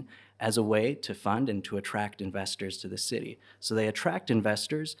financing, as a way to fund and to attract investors to the city. So they attract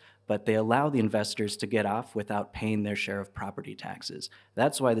investors, but they allow the investors to get off without paying their share of property taxes.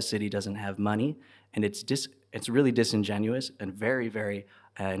 That's why the city doesn't have money, and it's really disingenuous and very, very,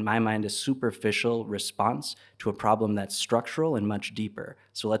 in my mind, a superficial response to a problem that's structural and much deeper.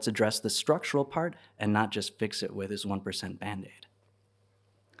 So let's address the structural part and not just fix it with this 1% Band-Aid.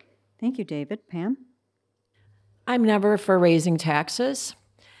 Thank you, David. Pam? I'm never for raising taxes.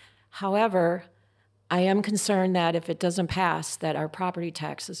 However, I am concerned that if it doesn't pass, that our property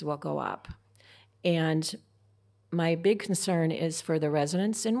taxes will go up. And my big concern is for the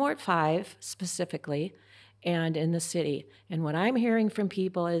residents in Ward 5 specifically, and in the city. And what I'm hearing from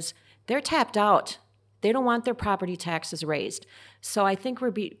people is they're tapped out. They don't want their property taxes raised. So I think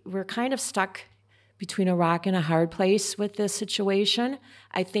we're kind of stuck between a rock and a hard place with this situation.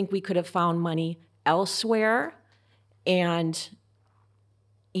 I think we could have found money elsewhere. And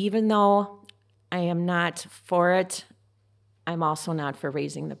even though I am not for it, I'm also not for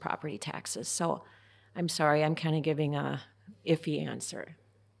raising the property taxes. So I'm sorry, I'm kind of giving a iffy answer.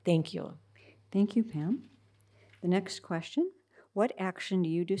 Thank you. Thank you, Pam. The next question, what action do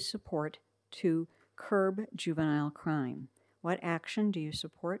you support to curb juvenile crime? What action do you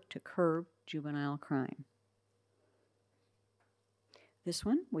support to curb juvenile crime? This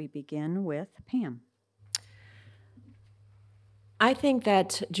one, we begin with Pam. I think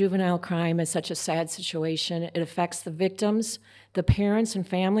that juvenile crime is such a sad situation. It affects the victims, the parents and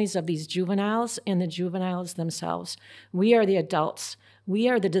families of these juveniles, and the juveniles themselves. We are the adults. We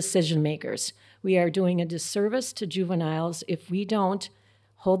are the decision makers. We are doing a disservice to juveniles if we don't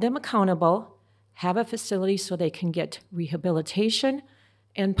hold them accountable, have a facility so they can get rehabilitation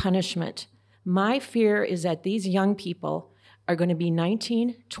and punishment. My fear is that these young people are going to be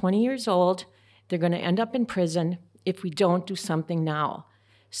 19, 20 years old. They're going to end up in prison if we don't do something now.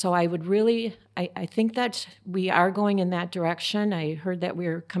 So I would really, I think that we are going in that direction. I heard that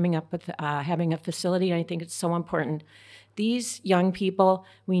we're coming up with having a facility, and I think it's so important. These young people,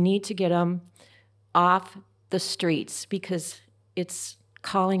 we need to get them off the streets because it's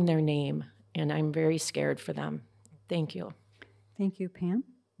calling their name, and I'm very scared for them. Thank you. Thank you, Pam.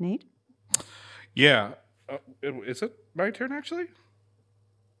 Nate? Yeah. Is it my turn, actually?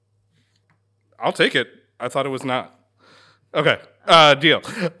 I'll take it. I thought it was not. Okay, deal.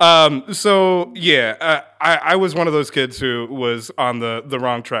 So, yeah, I was one of those kids who was on the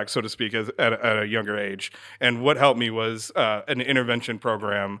wrong track, so to speak, at a younger age. And what helped me was an intervention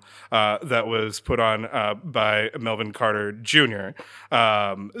program that was put on by Melvin Carter Jr.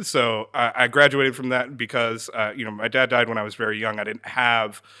 So I graduated from that because, my dad died when I was very young. I didn't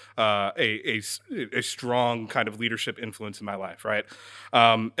have a strong kind of leadership influence in my life, right?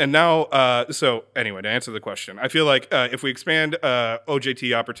 And now, so anyway, to answer the question, I feel like if we expand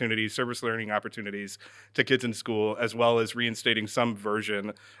OJT opportunities, service learning opportunities to kids in school, as well as reinstating some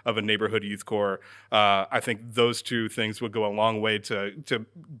version of a neighborhood youth corps, I think those two things would go a long way to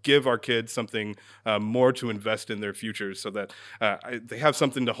give our kids something more to invest in their futures so that they have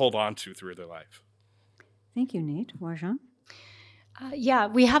something to hold on to through their life. Thank you, Nate. Wajang? Yeah,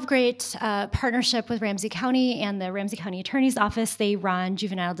 we have great partnership with Ramsey County and the Ramsey County Attorney's Office. They run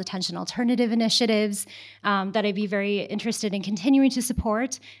juvenile detention alternative initiatives that I'd be very interested in continuing to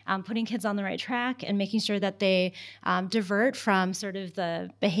support, putting kids on the right track and making sure that they divert from sort of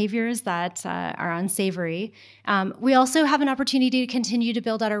the behaviors that are unsavory. We also have an opportunity to continue to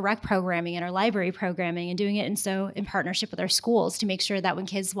build out our rec programming and our library programming and doing it in partnership with our schools to make sure that when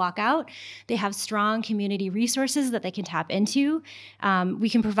kids walk out, they have strong community resources that they can tap into. We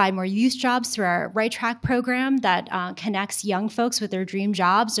can provide more youth jobs through our Right Track program that connects young folks with their dream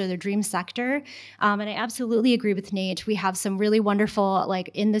jobs or their dream sector. And I absolutely agree with Nate. We have some really wonderful, like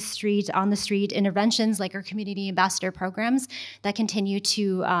on the street interventions, like our community ambassador programs that continue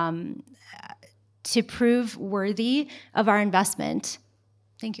to prove worthy of our investment.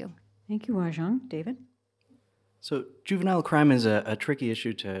 Thank you. Thank you, Wajang. David? So juvenile crime is a tricky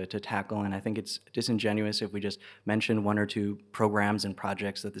issue to tackle, and I think it's disingenuous if we just mention one or two programs and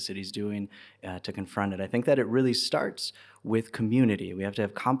projects that the city's doing to confront it. I think that it really starts with community. We have to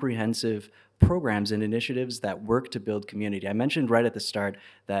have comprehensive programs and initiatives that work to build community. I mentioned right at the start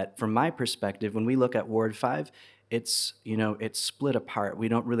that from my perspective, when we look at Ward 5, it's split apart. We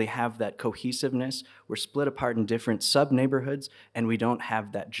don't really have that cohesiveness. We're split apart in different sub-neighborhoods, and we don't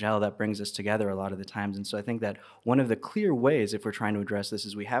have that gel that brings us together a lot of the times. And so I think that one of the clear ways, if we're trying to address this,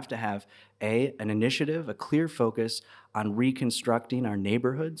 is we have to have an initiative, a clear focus on reconstructing our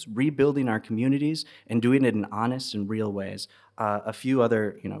neighborhoods, rebuilding our communities, and doing it in honest and real ways. A few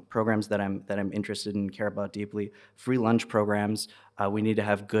other programs that I'm interested in and care about deeply: free lunch programs. We need to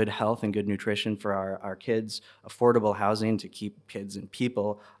have good health and good nutrition for our kids, affordable housing to keep kids and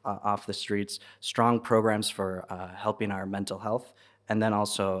people off the streets, strong programs for helping our mental health, and then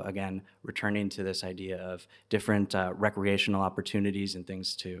also, again, returning to this idea of different recreational opportunities and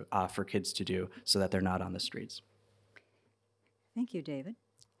things for kids to do so that they're not on the streets. Thank you, David.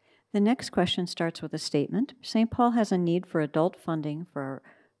 The next question starts with a statement. St. Paul has a need for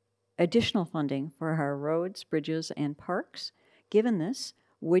additional funding for our roads, bridges, and parks. Given this,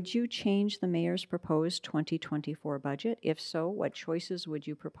 would you change the mayor's proposed 2024 budget? If so, what choices would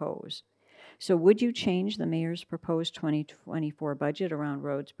you propose? So would you change the mayor's proposed 2024 budget around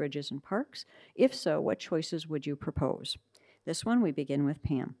roads, bridges, and parks? If so, what choices would you propose? This one, we begin with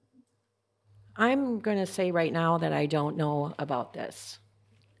Pam. I'm going to say right now that I don't know about this.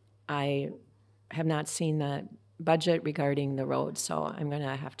 I have not seen the budget regarding the road, so I'm going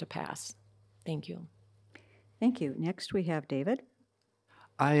to have to pass. Thank you. Thank you. Next, we have David.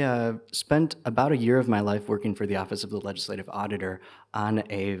 I spent about a year of my life working for the Office of the Legislative Auditor on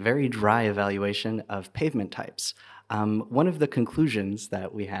a very dry evaluation of pavement types. One of the conclusions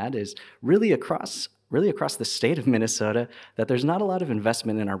that we had is really across the state of Minnesota that there's not a lot of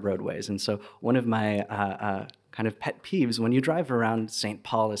investment in our roadways. And so one of my kind of pet peeves, when you drive around St.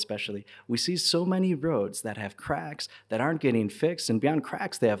 Paul especially, we see so many roads that have cracks that aren't getting fixed, and beyond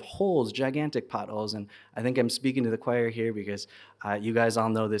cracks, they have holes, gigantic potholes. And I think I'm speaking to the choir here because you guys all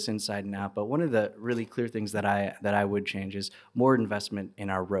know this inside and out, but one of the really clear things that I would change is more investment in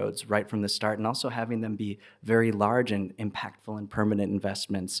our roads right from the start, and also having them be very large and impactful and permanent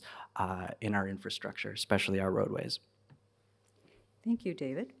investments in our infrastructure, especially our roadways. Thank you,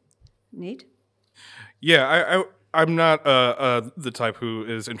 David. Nate? Yeah, I'm not the type who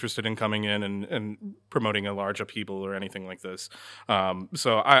is interested in coming in and promoting a large upheaval or anything like this.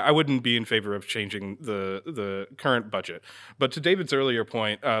 So I wouldn't be in favor of changing the current budget. But to David's earlier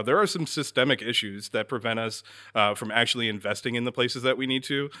point, there are some systemic issues that prevent us from actually investing in the places that we need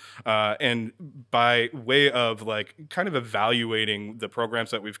to. And by way of like kind of evaluating the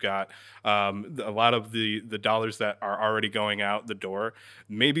programs that we've got, a lot of the dollars that are already going out the door,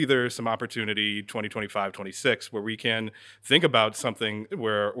 maybe there's some opportunity 2025, 26 where we can think about something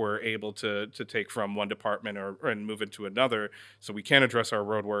where we're able to take from one department and move into another, so we can address our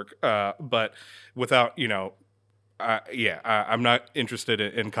road work, but without, I'm not interested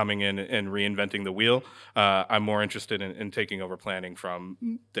in coming in and reinventing the wheel. I'm more interested in taking over planning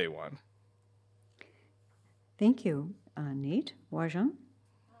from day one. Thank you, Nate. Wajang?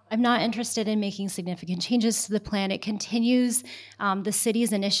 I'm not interested in making significant changes to the plan. It continues the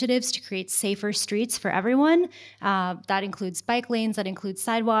city's initiatives to create safer streets for everyone. That includes bike lanes, that includes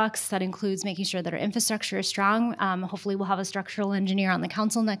sidewalks, that includes making sure that our infrastructure is strong. Hopefully we'll have a structural engineer on the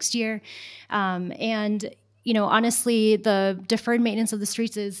council next year. And honestly, the deferred maintenance of the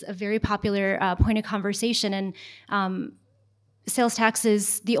streets is a very popular point of conversation. And sales tax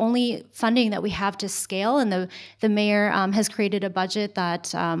is the only funding that we have to scale, and the mayor has created a budget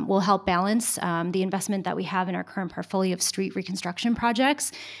that will help balance the investment that we have in our current portfolio of street reconstruction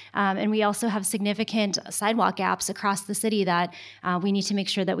projects. And we also have significant sidewalk gaps across the city that we need to make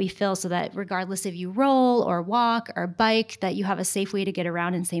sure that we fill, so that regardless if you roll or walk or bike, that you have a safe way to get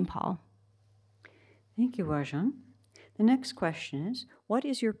around in St. Paul. Thank you, Wajang. The next question is, what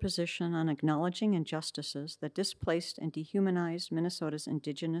is your position on acknowledging injustices that displaced and dehumanized Minnesota's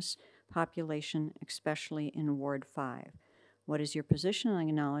indigenous population, especially in Ward 5? What is your position on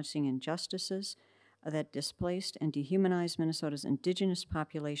acknowledging injustices that displaced and dehumanized Minnesota's indigenous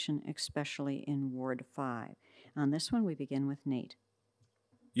population, especially in Ward 5? On this one, we begin with Nate.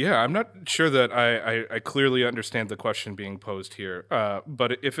 Yeah, I'm not sure that I clearly understand the question being posed here.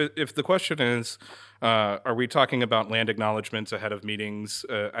 But if the question is, are we talking about land acknowledgements ahead of meetings?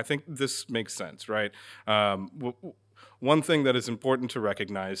 I think this makes sense, right? One thing that is important to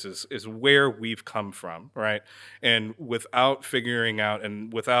recognize is where we've come from, right? And without figuring out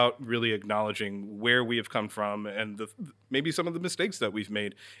and without really acknowledging where we have come from and maybe some of the mistakes that we've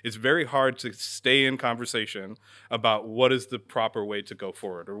made, it's very hard to stay in conversation about what is the proper way to go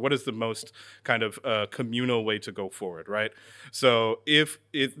forward, or what is the most kind of communal way to go forward, right? So if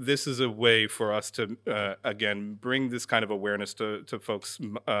this is a way for us to, again, bring this kind of awareness to folks'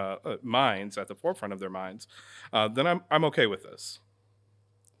 minds, at the forefront of their minds, then I'm okay with this.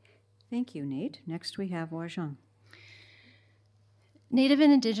 Thank you, Nate. Next we have Wajang. Native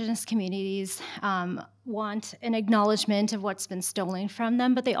and Indigenous communities want an acknowledgement of what's been stolen from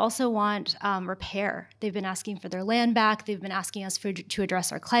them, but they also want repair. They've been asking for their land back. They've been asking us to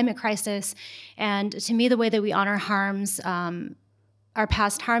address our climate crisis. And to me, the way that we honor harms, our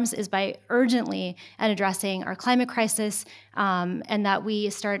past harms, is by urgently and addressing our climate crisis, and that we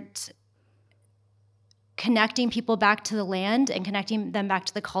start connecting people back to the land and connecting them back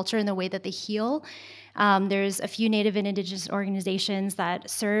to the culture in the way that they heal. There's a few Native and Indigenous organizations that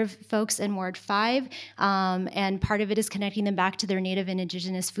serve folks in Ward 5, and part of it is connecting them back to their Native and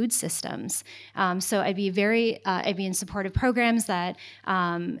Indigenous food systems. So I'd be in support of programs that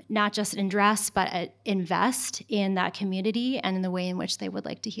not just address, but invest in that community and in the way in which they would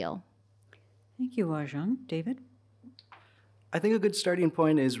like to heal. Thank you, Wajang. David? I think a good starting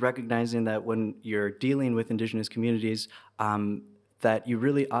point is recognizing that when you're dealing with Indigenous communities, that you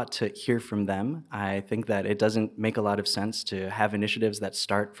really ought to hear from them. I think that it doesn't make a lot of sense to have initiatives that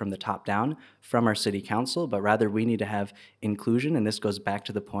start from the top down from our city council, but rather we need to have inclusion, and this goes back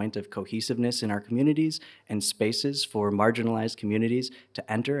to the point of cohesiveness in our communities and spaces for marginalized communities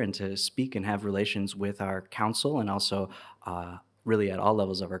to enter and to speak and have relations with our council and also really at all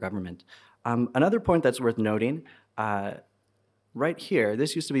levels of our government. Another point that's worth noting, right here,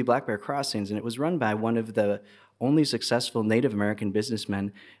 this used to be Black Bear Crossings, and it was run by one of the only successful Native American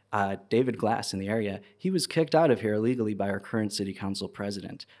businessmen, David Glass, in the area. He was kicked out of here illegally by our current city council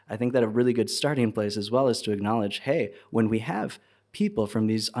president. I think that a really good starting place as well is to acknowledge, hey, when we have people from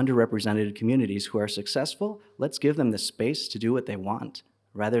these underrepresented communities who are successful, let's give them the space to do what they want,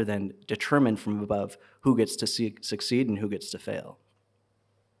 rather than determine from above who gets to succeed and who gets to fail.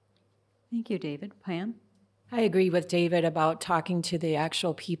 Thank you, David. Pam? I agree with David about talking to the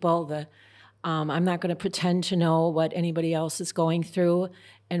actual people. I'm not going to pretend to know what anybody else is going through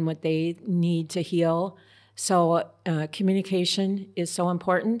and what they need to heal. So communication is so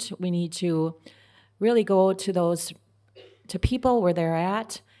important. We need to really go to people where they're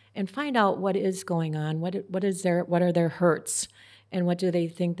at and find out what is going on, what are their hurts, and what do they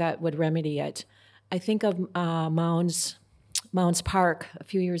think that would remedy it. I think of Mounds Park a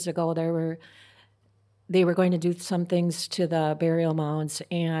few years ago. They were going to do some things to the burial mounds,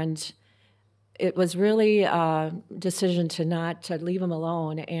 and it was really a decision to leave them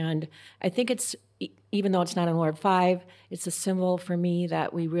alone. And I think it's, even though it's not in Ward 5, it's a symbol for me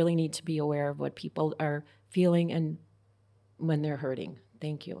that we really need to be aware of what people are feeling and when they're hurting.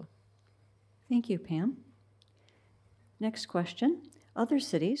 Thank you. Thank you, Pam. Next question. Other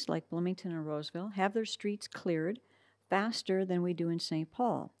cities, like Bloomington and Roseville, have their streets cleared faster than we do in St.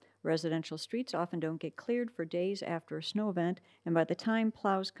 Paul. Residential streets often don't get cleared for days after a snow event, and by the time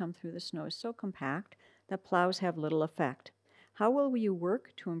plows come through, the snow is so compact that plows have little effect. How will you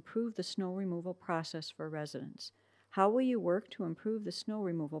work to improve the snow removal process for residents? How will you work to improve the snow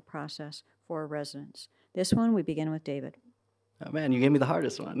removal process for residents? This one, we begin with David. Oh man, you gave me the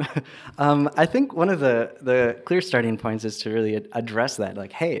hardest one. I think one of the clear starting points is to really address that.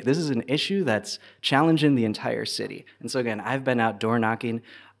 Like, hey, this is an issue that's challenging the entire city. And so again, I've been out door knocking.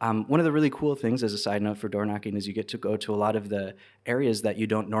 One of the really cool things, as a side note for door knocking, is you get to go to a lot of the areas that you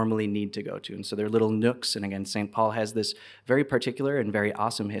don't normally need to go to. And so they're little nooks. And again, St. Paul has this very particular and very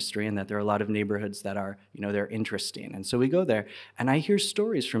awesome history in that there are a lot of neighborhoods that are, they're interesting. And so we go there, and I hear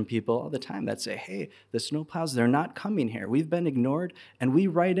stories from people all the time that say, hey, the snowplows, they're not coming here. We've been ignored. And we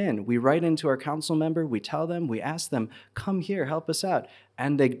write into our council member, we tell them, we ask them, come here, help us out.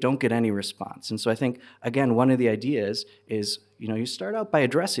 And they don't get any response. And so I think, again, one of the ideas is, you start out by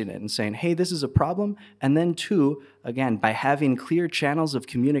addressing it and saying, hey, this is a problem. And then two, again, by having clear channels of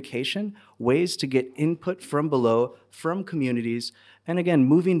communication, ways to get input from below, from communities, and again,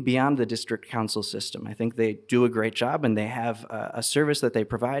 moving beyond the district council system. I think they do a great job and they have a service that they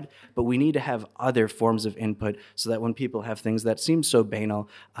provide, but we need to have other forms of input so that when people have things that seem so banal,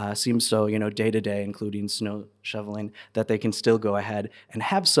 seem so, day-to-day, including snow shoveling, that they can still go ahead and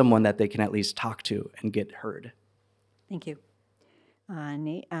have someone that they can at least talk to and get heard. Thank you.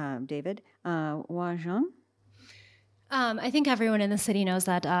 David, Jeong? I think everyone in the city knows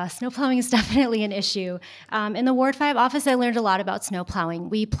that snow plowing is definitely an issue. In the Ward 5 office, I learned a lot about snow plowing.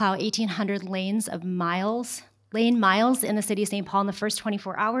 We plow 1,800 lane miles in the city of St. Paul in the first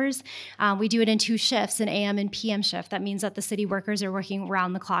 24 hours. We do it in 2 shifts, an AM and PM shift. That means that the city workers are working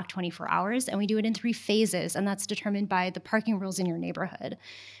around the clock 24 hours, and we do it in 3 phases, and that's determined by the parking rules in your neighborhood.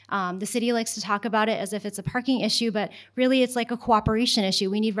 The city likes to talk about it as if it's a parking issue, but really it's like a cooperation issue.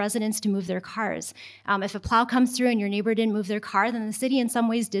 We need residents to move their cars. If a plow comes through and your neighbor didn't move their car, then the city in some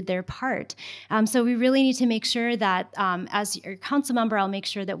ways did their part. So we really need to make sure that as your council member, I'll make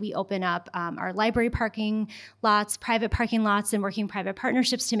sure that we open up our library parking lots, private parking lots, and working private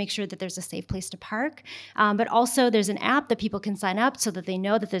partnerships to make sure that there's a safe place to park. But also there's an app that people can sign up so that they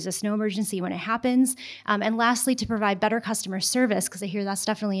know that there's a snow emergency when it happens. And lastly, to provide better customer service, because I hear that's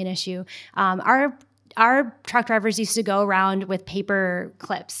definitely an issue. Our truck drivers used to go around with paper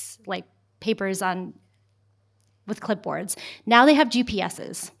clips, like papers with clipboards. Now they have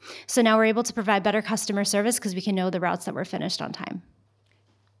GPSs. So now we're able to provide better customer service because we can know the routes that were finished on time.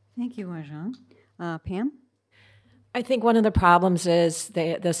 Thank you, Jeong. Pam? I think one of the problems is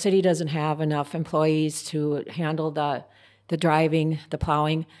the city doesn't have enough employees to handle the driving, the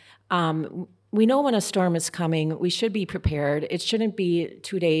plowing. We know when a storm is coming. We should be prepared. It shouldn't be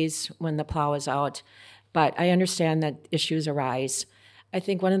 2 days when the plow is out, but I understand that issues arise. I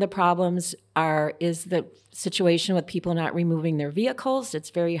think one of the problems is the situation with people not removing their vehicles. It's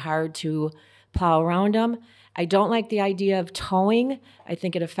very hard to plow around them. I don't like the idea of towing. I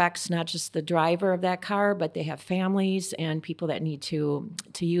think it affects not just the driver of that car, but they have families and people that need to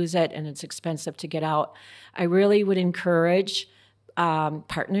use it, and it's expensive to get out. I really would encourage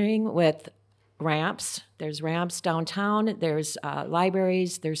partnering with ramps. There's ramps downtown, there's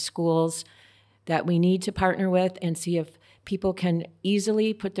libraries, there's schools that we need to partner with and see if people can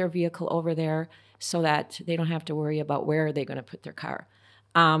easily put their vehicle over there so that they don't have to worry about where they're going to put their car.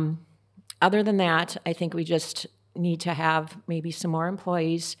 Other than that, I think we just need to have maybe some more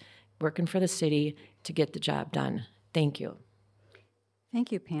employees working for the city to get the job done. Thank you.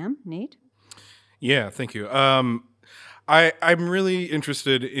 Thank you, Pam. Nate? Yeah, thank you. I'm really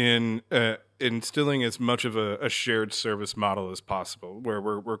interested in instilling as much of a shared service model as possible, where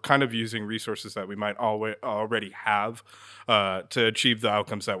we're kind of using resources that we might already have to achieve the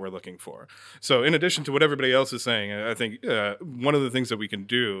outcomes that we're looking for. So in addition to what everybody else is saying, I think one of the things that we can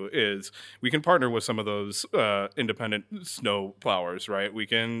do is we can partner with some of those independent snow plowers, right? We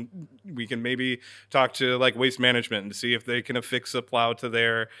can maybe talk to like Waste Management and see if they can affix a plow to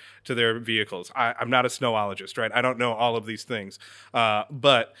their vehicles. I'm not a snowologist, right? I don't know all of these things,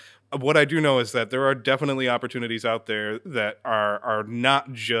 but what I do know is that there are definitely opportunities out there that are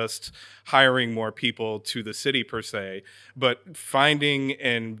not just hiring more people to the city per se, but finding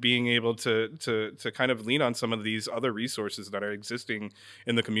and being able to kind of lean on some of these other resources that are existing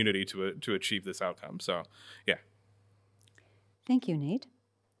in the community to achieve this outcome. So, yeah. Thank you, Nate.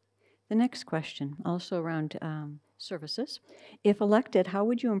 The next question, also around services. If elected, how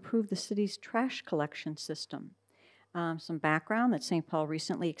would you improve the city's trash collection system? Some background that St. Paul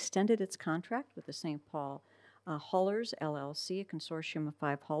recently extended its contract with the St. Paul Haulers LLC, a consortium of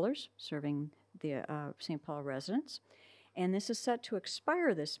 5 haulers serving the St. Paul residents. And this is set to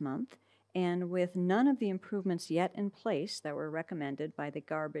expire this month, and with none of the improvements yet in place that were recommended by the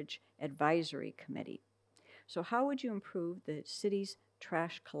Garbage Advisory Committee. So how would you improve the city's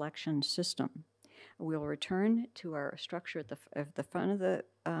trash collection system? We'll return to our structure at the front of the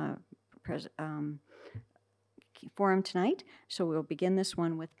forum tonight, so we'll begin this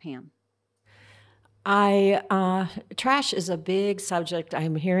one with Pam. Trash is a big subject.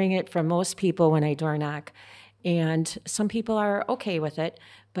 I'm hearing it from most people when I door knock, and some people are okay with it,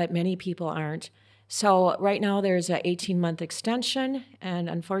 but many people aren't. So right now there's an 18-month extension, and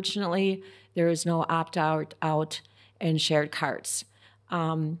unfortunately there is no opt-out and shared carts,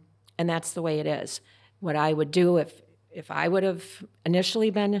 and that's the way it is. What I would do if I would have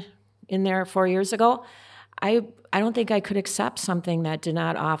initially been in there 4 years ago, I don't think I could accept something that did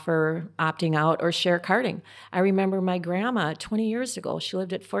not offer opting out or share carting. I remember my grandma 20 years ago. She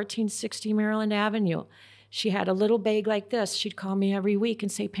lived at 1460 Maryland Avenue. She had a little bag like this. She'd call me every week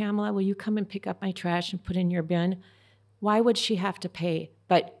and say, Pamela, will you come and pick up my trash and put in your bin? Why would she have to pay?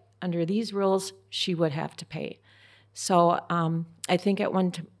 But under these rules, she would have to pay. So I think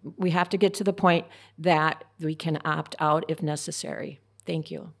we have to get to the point that we can opt out if necessary.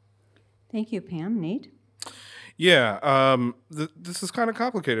 Thank you. Thank you, Pam. Nate? Yeah, this is kind of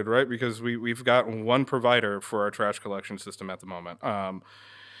complicated, right? Because we've got one provider for our trash collection system at the moment.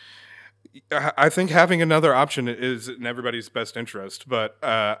 I think having another option is in everybody's best interest, but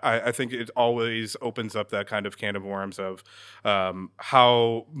I think it always opens up that kind of can of worms of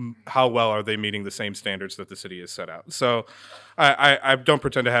how well are they meeting the same standards that the city has set out. So I don't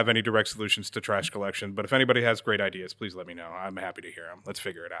pretend to have any direct solutions to trash collection, but if anybody has great ideas, please let me know. I'm happy to hear them. Let's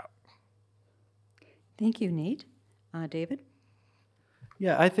figure it out. Thank you, Nate. David?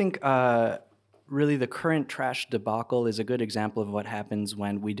 Yeah, I think really the current trash debacle is a good example of what happens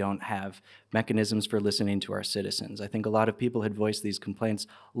when we don't have mechanisms for listening to our citizens. I think a lot of people had voiced these complaints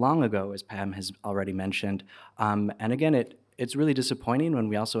long ago, as Pam has already mentioned. And again, it's really disappointing when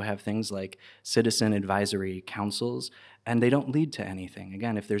we also have things like citizen advisory councils, and they don't lead to anything.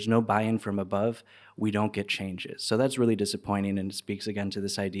 Again, if there's no buy-in from above, we don't get changes. So that's really disappointing, and it speaks again to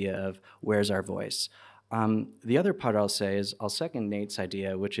this idea of where's our voice. The other part I'll say is I'll second Nate's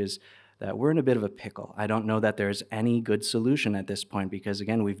idea, which is that we're in a bit of a pickle. I don't know that there's any good solution at this point because,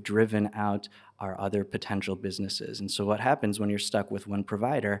 again, we've driven out our other potential businesses. And so what happens when you're stuck with one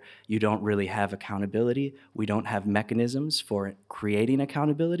provider, you don't really have accountability, we don't have mechanisms for creating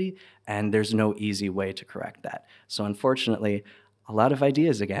accountability, and there's no easy way to correct that. So unfortunately, a lot of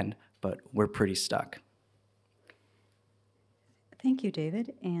ideas again, but we're pretty stuck. Thank you,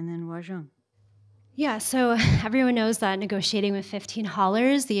 David. And then Jeong. Yeah, so everyone knows that negotiating with 15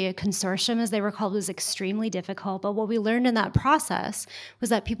 haulers, the consortium as they were called, was extremely difficult. But what we learned in that process was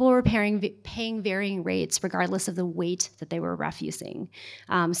that people were paying varying rates regardless of the weight that they were refusing.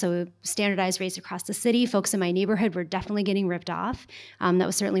 So standardized rates across the city. Folks in my neighborhood were definitely getting ripped off. That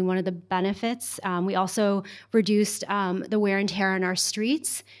was certainly one of the benefits. We also reduced the wear and tear on our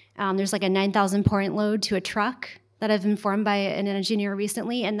streets. There's like a 9,000 point load to a truck that I've been informed by an engineer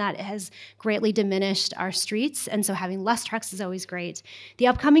recently, and that has greatly diminished our streets, and so having less trucks is always great. The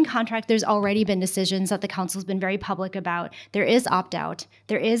upcoming contract, there's already been decisions that the council's been very public about. There is opt-out,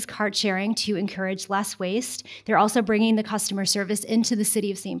 there is cart sharing to encourage less waste. They're also bringing the customer service into the city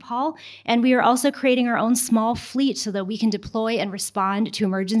of St. Paul, and we are also creating our own small fleet so that we can deploy and respond to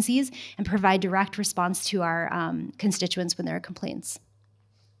emergencies and provide direct response to our constituents when there are complaints.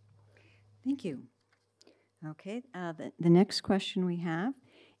 Thank you. Okay, the next question we have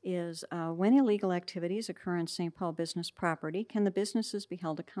is, when illegal activities occur on St. Paul business property, can the businesses be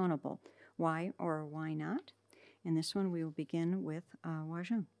held accountable? Why or why not? And this one we will begin with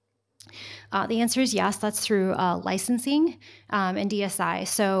Jeong. The answer is yes. That's through licensing and DSI.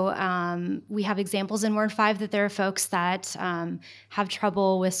 So we have examples in Ward 5 that there are folks that have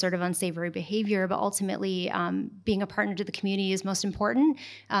trouble with sort of unsavory behavior, but ultimately being a partner to the community is most important.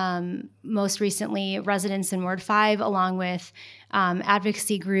 Most recently, residents in Ward 5, along with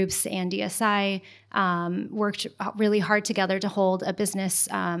advocacy groups and DSI, worked really hard together to hold a business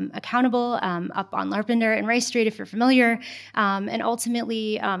accountable up on Larpenter and Rice Street, if you're familiar. And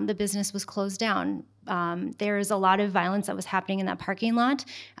ultimately, the business was closed down. There is a lot of violence that was happening in that parking lot.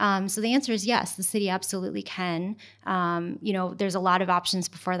 So the answer is yes, the city absolutely can. There's a lot of options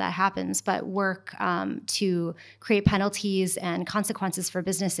before that happens, but work to create penalties and consequences for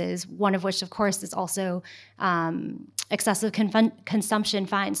businesses, one of which, of course, is also excessive consumption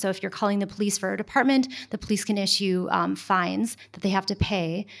fines. So if you're calling the police for a department, the police can issue fines that they have to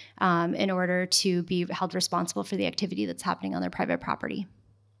pay in order to be held responsible for the activity that's happening on their private property.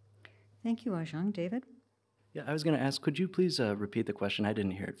 Thank you, Jeong. David? Yeah, I was going to ask, could you please repeat the question? I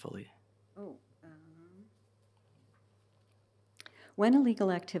didn't hear it fully. When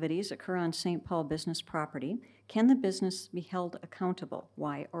illegal activities occur on St. Paul business property, can the business be held accountable?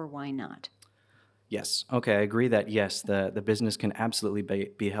 Why or why not? Yes. Okay, I agree that yes, the business can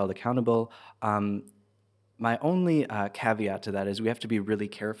absolutely be held accountable. My only caveat to that is we have to be really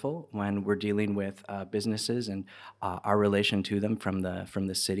careful when we're dealing with businesses and our relation to them from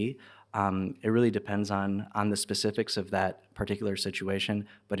the city. It really depends on the specifics of that particular situation,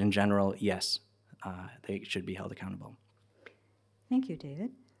 but in general, yes, they should be held accountable. Thank you,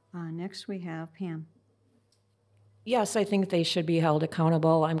 David. Next we have Pam. Yes, I think they should be held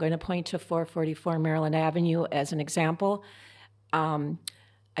accountable. I'm going to point to 444 Maryland Avenue as an example.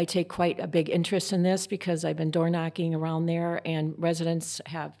 I take quite a big interest in this because I've been door knocking around there, and residents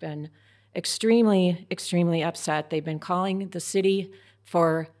have been extremely, extremely upset. They've been calling the city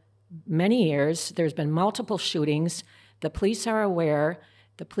for many years. There's been multiple shootings. The police are aware.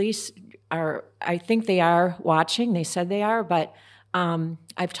 The police are, I think they are watching. They said they are, but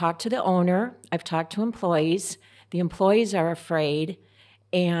I've talked to the owner. I've talked to employees. The employees are afraid,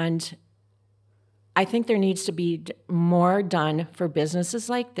 and I think there needs to be more done for businesses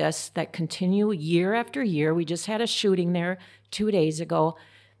like this that continue year after year. We just had a shooting there 2 days ago.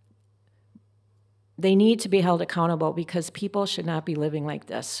 They need to be held accountable because people should not be living like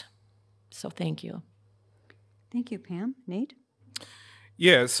this. So thank you. Thank you, Pam. Nate?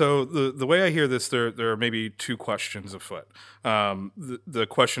 Yeah, so the way I hear this, there are maybe two questions afoot. The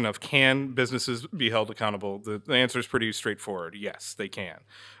question of can businesses be held accountable, the answer is pretty straightforward. Yes, they can.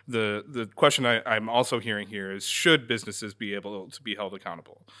 The question I'm also hearing here is should businesses be able to be held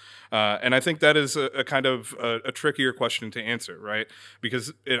accountable? And I think that is a kind of a trickier question to answer, right?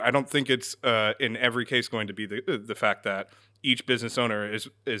 Because I don't think it's in every case going to be the fact that each business owner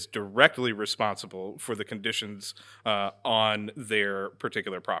is directly responsible for the conditions on their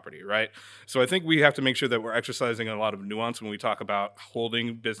particular property, right? So I think we have to make sure that we're exercising a lot of nuance when we talk about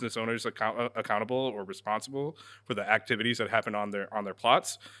holding business owners accountable or responsible for the activities that happen on their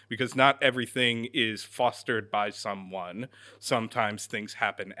plots, because not everything is fostered by someone. Sometimes things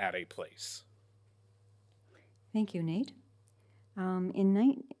happen at a place. Thank you, Nate.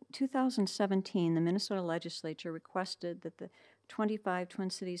 In 2017, the Minnesota legislature requested that the 25 Twin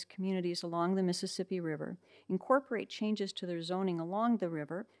Cities communities along the Mississippi River incorporate changes to their zoning along the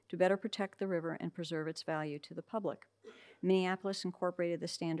river to better protect the river and preserve its value to the public. Minneapolis incorporated the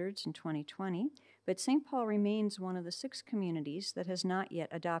standards in 2020, but St. Paul remains one of the 6 communities that has not yet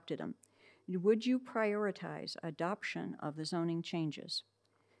adopted them. Would you prioritize adoption of the zoning changes?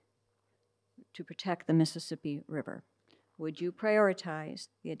 to protect the Mississippi River? Would you prioritize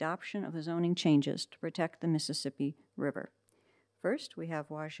the adoption of the zoning changes to protect the Mississippi River? First, we have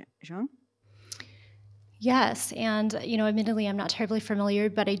Jeong. Yes, and admittedly, I'm not terribly familiar,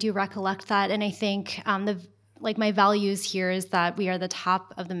 but I do recollect that, and I think my values here is that we are the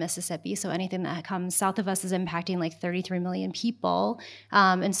top of the Mississippi, so anything that comes south of us is impacting like 33 million people,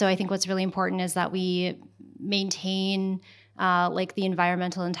 and so I think what's really important is that we maintain the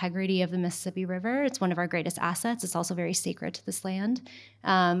environmental integrity of the Mississippi River. It's one of our greatest assets. It's also very sacred to this land.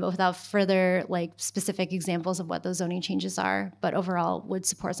 But without further specific examples of what those zoning changes are, but overall would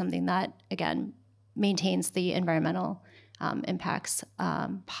support something that, again, maintains the environmental impacts,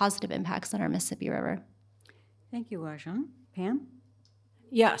 positive impacts on our Mississippi River. Thank you, Jeong. Pam?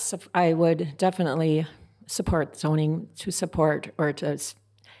 Yes, I would definitely support zoning to support or to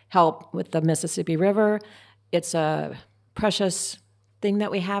help with the Mississippi River. It's a precious thing that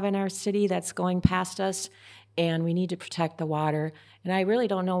we have in our city that's going past us, and we need to protect the water. And I really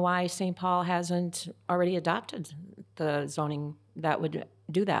don't know why St. Paul hasn't already adopted the zoning that would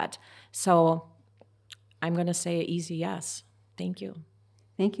do that. So I'm going to say easy yes. Thank you.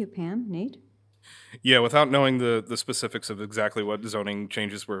 Thank you, Pam. Nate? Yeah, without knowing the specifics of exactly what zoning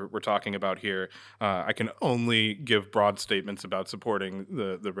changes we're talking about here, I can only give broad statements about supporting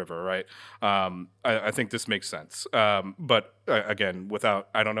the river, right? I think this makes sense. But again,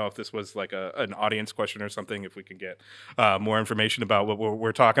 I don't know if this was like an audience question or something, if we can get more information about what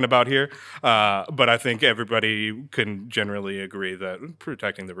we're talking about here. But I think everybody can generally agree that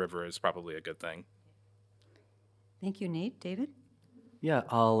protecting the river is probably a good thing. Thank you, Nate. David? Yeah,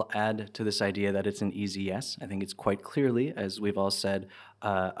 I'll add to this idea that it's an easy yes. I think it's quite clearly, as we've all said,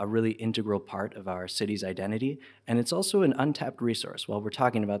 a really integral part of our city's identity, and it's also an untapped resource. While we're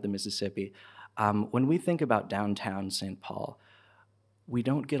talking about the Mississippi, when we think about downtown St. Paul, we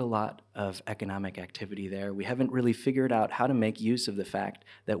don't get a lot of economic activity there. We haven't really figured out how to make use of the fact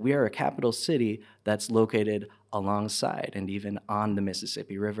that we are a capital city that's located alongside and even on the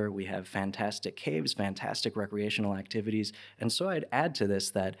Mississippi River. We have fantastic caves, fantastic recreational activities. And so I'd add to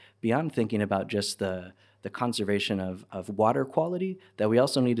this that beyond thinking about just the conservation of water quality, that we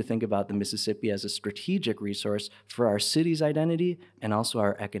also need to think about the Mississippi as a strategic resource for our city's identity and also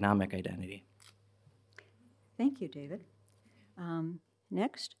our economic identity. Thank you, David.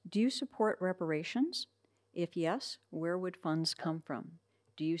 Next, do you support reparations? If yes, where would funds come from?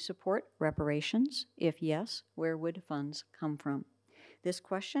 Do you support reparations? If yes, where would funds come from? This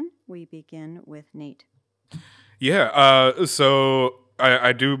question, we begin with Nate. Yeah, so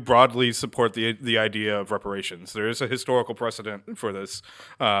I do broadly support the idea of reparations. There is a historical precedent for this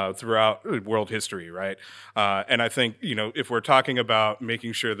throughout world history, right? And I think, if we're talking about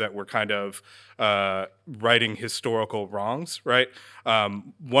making sure that we're kind of righting historical wrongs, right?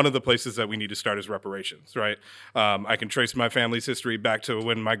 One of the places that we need to start is reparations, right? I can trace my family's history back to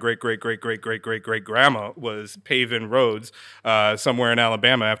when my great-great-great-great-great-great-great-grandma was paving roads somewhere in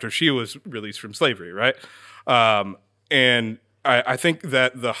Alabama after she was released from slavery, right? And I think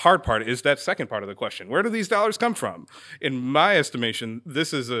that the hard part is that second part of the question. Where do these dollars come from? In my estimation,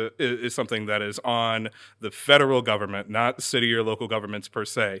 this is something that is on the federal government, not city or local governments per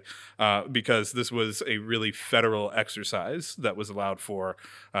se, because this was a really federal exercise that was allowed for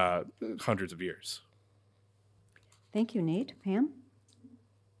hundreds of years. Thank you, Nate. Pam?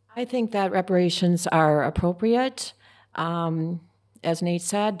 I think that reparations are appropriate. As Nate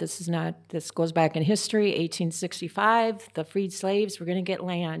said, this goes back in history, 1865, the freed slaves were going to get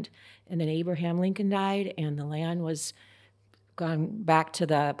land. And then Abraham Lincoln died, and the land was gone back to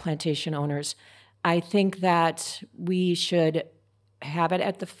the plantation owners. I think that we should have it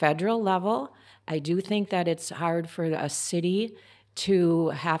at the federal level. I do think that it's hard for a city to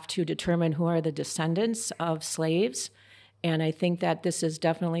have to determine who are the descendants of slaves. And I think that this is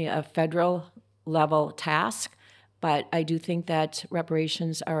definitely a federal level task. But I do think that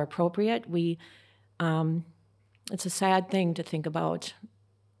reparations are appropriate. It's a sad thing to think about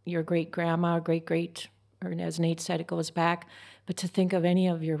your great-grandma, great-great, or as Nate said, it goes back. But to think of any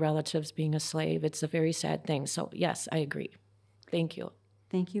of your relatives being a slave, it's a very sad thing. So yes, I agree. Thank you.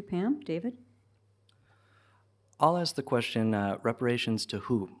 Thank you, Pam. David? I'll ask the question, reparations to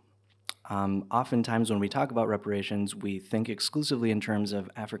who? Oftentimes when we talk about reparations, we think exclusively in terms of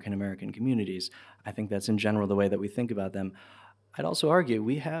African-American communities. I think that's in general the way that we think about them. I'd also argue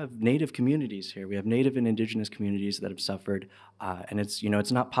we have Native communities here. We have Native and Indigenous communities that have suffered, and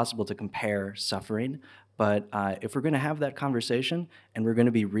it's not possible to compare suffering, but if we're going to have that conversation and we're going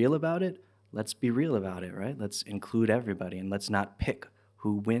to be real about it, let's be real about it, right? Let's include everybody, and let's not pick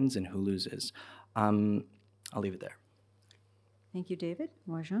who wins and who loses. I'll leave it there. Thank you, David.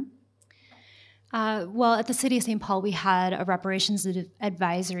 Jeong? Well, at the City of St. Paul, we had a reparations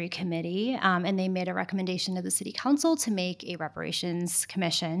advisory committee, and they made a recommendation to the City Council to make a reparations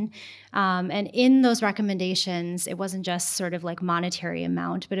commission. And in those recommendations, it wasn't just sort of like monetary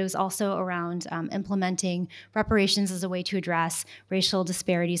amount, but it was also around implementing reparations as a way to address racial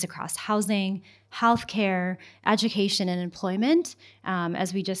disparities across housing, healthcare, education, and employment.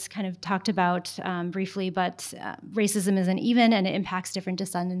 As we just kind of talked about briefly, but racism isn't even, and it impacts different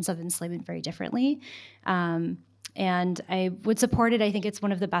descendants of enslavement very differently. And I would support it. I think it's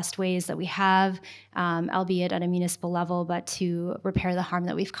one of the best ways that we have, albeit at a municipal level, but to repair the harm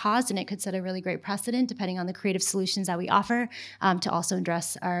that we've caused. And it could set a really great precedent, depending on the creative solutions that we offer, to also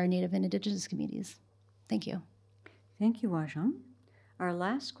address our Native and Indigenous communities. Thank you. Thank you, Jeong. Our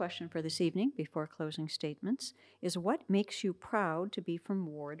last question for this evening, before closing statements, is what makes you proud to be from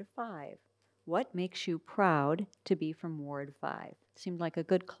Ward 5? What makes you proud to be from Ward 5? Seemed like a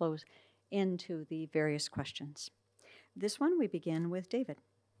good close into the various questions. This one, we begin with David.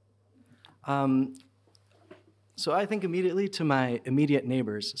 So I think immediately to my immediate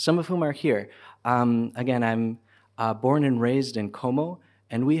neighbors, some of whom are here. Again, I'm born and raised in Como,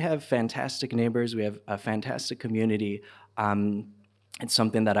 and we have fantastic neighbors. We have a fantastic community. It's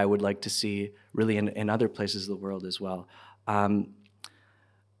something that I would like to see really in other places of the world as well.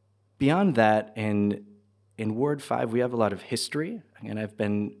 Beyond that, in Ward 5, we have a lot of history. Again, I've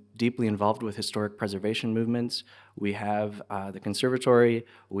been deeply involved with historic preservation movements. We have the conservatory.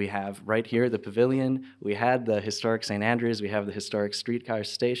 We have right here the Pavilion. We had the historic St. Andrews. We have the historic streetcar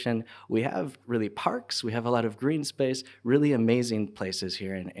station. We have really parks. We have a lot of green space, really amazing places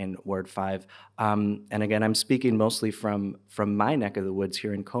here in Ward 5. And again, I'm speaking mostly from my neck of the woods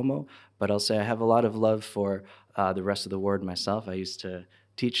here in Como, but I'll say I have a lot of love for the rest of the ward myself. I used to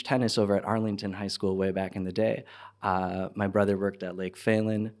teach tennis over at Arlington High School way back in the day. My brother worked at Lake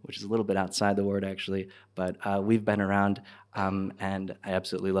Phelan, which is a little bit outside the ward actually, but we've been around and I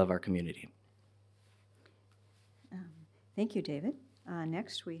absolutely love our community. Thank you, David.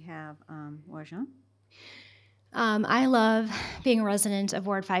 Next we have Jeong. I love being a resident of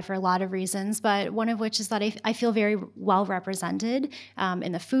Ward 5 for a lot of reasons, but one of which is that I feel very well represented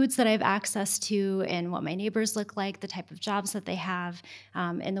in the foods that I have access to, and what my neighbors look like, the type of jobs that they have,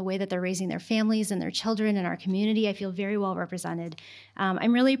 and the way that they're raising their families and their children in our community. I feel very well represented.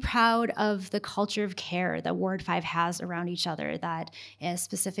 I'm really proud of the culture of care that Ward 5 has around each other, that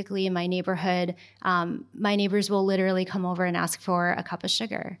specifically in my neighborhood, my neighbors will literally come over and ask for a cup of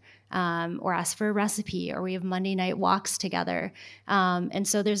sugar. Or ask for a recipe, or we have Monday night walks together. And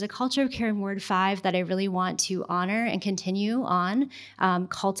so there's a culture of care in Ward 5 that I really want to honor and continue on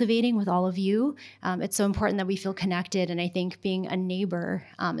cultivating with all of you. It's so important that we feel connected, and I think being a neighbor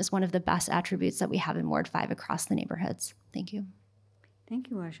is one of the best attributes that we have in Ward 5 across the neighborhoods. Thank you. Thank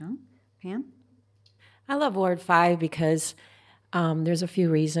you, Jeong. Pam? I love Ward 5 because there's a few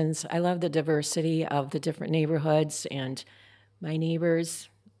reasons. I love the diversity of the different neighborhoods, and my neighbors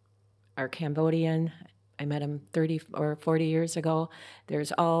are Cambodian. I met them 30 or 40 years ago.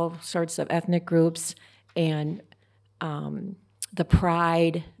 There's all sorts of ethnic groups, and the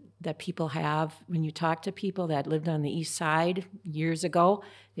pride that people have when you talk to people that lived on the east side years ago,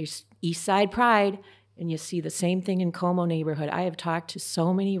 there's east side pride, and you see the same thing in Como neighborhood. I have talked to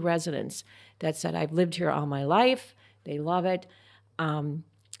so many residents that said, I've lived here all my life. They love it.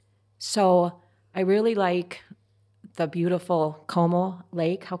 So I really like the beautiful Como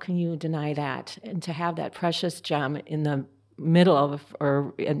Lake. How can you deny that? And to have that precious gem in the middle of,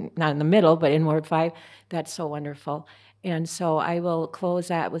 not in the middle, but in Ward 5, that's so wonderful. And so I will close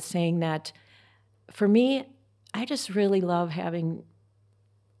that with saying that for me, I just really love having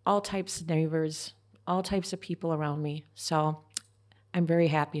all types of neighbors, all types of people around me. So I'm very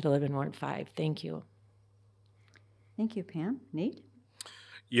happy to live in Ward 5. Thank you. Thank you, Pam. Nate?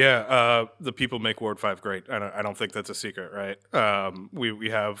 Yeah, the people make Ward 5 great. I don't think that's a secret, right? We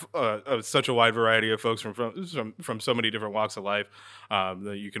have such a wide variety of folks from so many different walks of life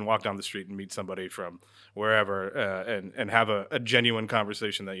that you can walk down the street and meet somebody from wherever and have a genuine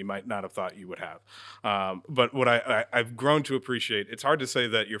conversation that you might not have thought you would have. But what I've grown to appreciate, it's hard to say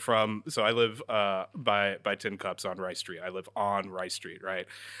that you're from, so I live by Tin Cups on Rice Street. I live on Rice Street, right?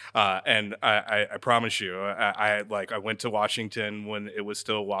 And I promise you, I went to Washington when it was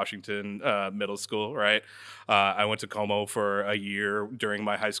still Washington Middle School, right? I went to Como for a year during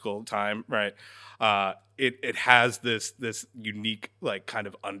my high school time, right? It has this unique kind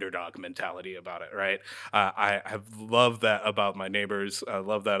of underdog mentality about it, right? I have loved that about my neighbors. I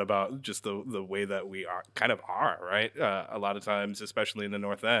love that about just the way that we are, right? A lot of times, especially in the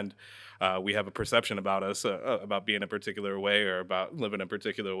North End, we have a perception about us about being a particular way or about living a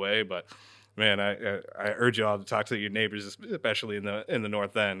particular way, but man, I urge you all to talk to your neighbors, especially in the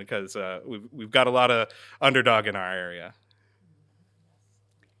North End, because we've got a lot of underdog in our area.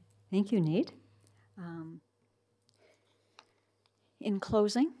 Thank you, Nate. In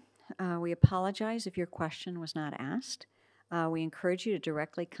closing, we apologize if your question was not asked. We encourage you to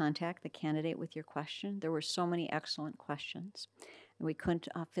directly contact the candidate with your question. There were so many excellent questions, and we couldn't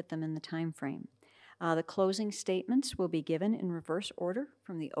fit them in the time frame. The closing statements will be given in reverse order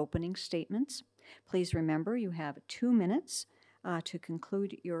from the opening statements. Please remember you have 2 minutes to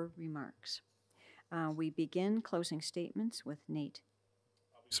conclude your remarks. We begin closing statements with Nate.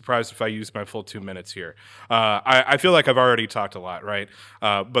 Surprised if I use my full 2 minutes here. I feel like I've already talked a lot, right?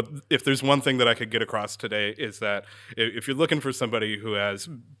 But if there's one thing that I could get across today is that if you're looking for somebody who has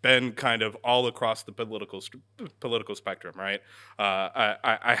been kind of all across the political spectrum, right?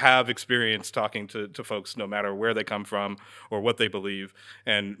 I have experience talking to folks no matter where they come from or what they believe,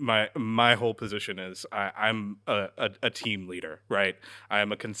 and my whole position is I'm a team leader, right? I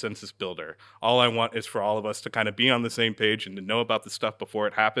am a consensus builder. All I want is for all of us to kind of be on the same page and to know about the stuff before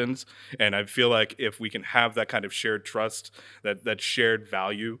it happens. And I feel like if we can have that kind of shared trust, that shared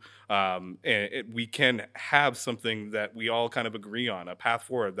value, we can have something that we all kind of agree on, a path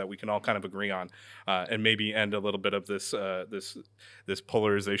forward that we can all kind of agree on, and maybe end a little bit of this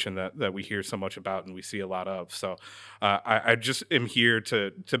polarization that we hear so much about and we see a lot of. So I just am here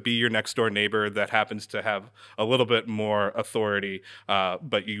to be your next door neighbor that happens to have a little bit more authority,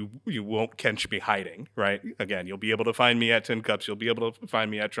 but you won't catch me hiding, right? Again, you'll be able to find me at Tin Cups. You'll be able to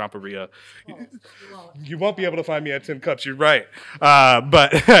find me at Tromperia. You won't be able to find me at Tin Cups. You're right,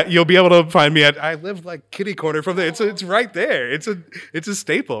 but you'll be able to find me at. I live like kitty corner from there. It's right there. It's a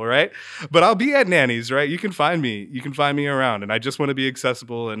staple, right? But I'll be at Nanny's, right? You can find me. You can find me around, and I just want to be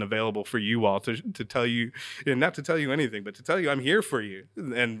accessible and available for you all to tell you, and not to tell you anything, but to tell you I'm here for you,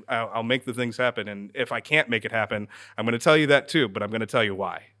 and I'll make the things happen. And if I can't make it happen, I'm going to tell you that too. But I'm going to tell you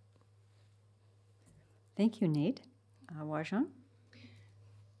why. Thank you, Nate. Wajong?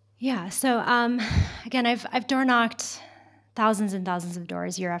 Yeah, so again, I've door knocked thousands and thousands of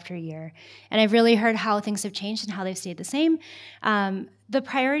doors year after year, and I've really heard how things have changed and how they've stayed the same. The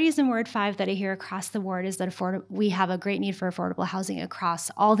priorities in Ward 5 that I hear across the ward is that we have a great need for affordable housing across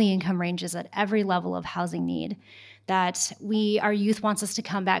all the income ranges at every level of housing need. That our youth wants us to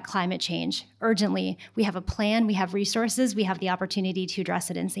combat climate change urgently. We have a plan, we have resources, we have the opportunity to address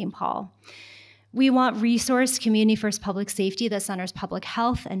it in St. Paul. We want resourced, community-first public safety that centers public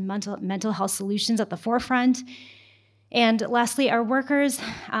health and mental health solutions at the forefront. And lastly, our workers,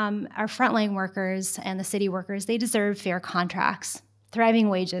 our frontline workers and the city workers, they deserve fair contracts, thriving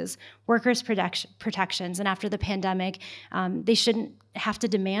wages, workers' protections. And after the pandemic, they shouldn't have to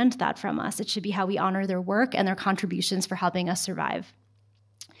demand that from us. It should be how we honor their work and their contributions for helping us survive.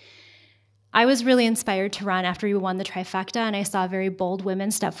 I was really inspired to run after we won the trifecta, and I saw very bold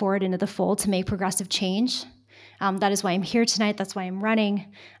women step forward into the fold to make progressive change. That is why I'm here tonight. That's why I'm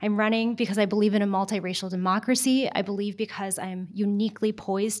running. I'm running because I believe in a multiracial democracy. I believe because I'm uniquely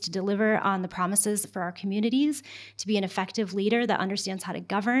poised to deliver on the promises for our communities, to be an effective leader that understands how to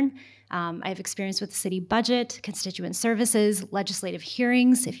govern. I have experience with the city budget, constituent services, legislative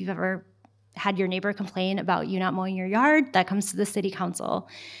hearings. If you've ever had your neighbor complain about you not mowing your yard, that comes to the city council.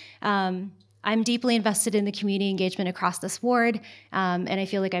 I'm deeply invested in the community engagement across this ward, and I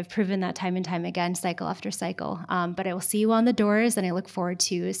feel like I've proven that time and time again, cycle after cycle. But I will see you on the doors, and I look forward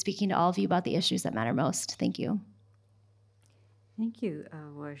to speaking to all of you about the issues that matter most. Thank you. Thank you,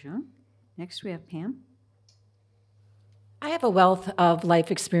 Wajong. Next, we have Pam. I have a wealth of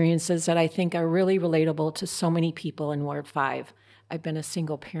life experiences that I think are really relatable to so many people in Ward 5. I've been a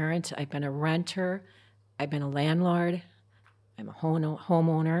single parent, I've been a renter, I've been a landlord, I'm a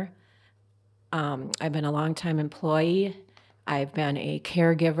homeowner. I've been a longtime employee. I've been a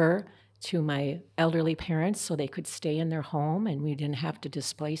caregiver to my elderly parents so they could stay in their home and we didn't have to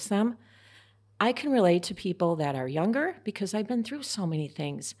displace them. I can relate to people that are younger because I've been through so many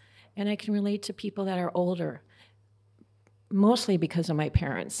things. And I can relate to people that are older, mostly because of my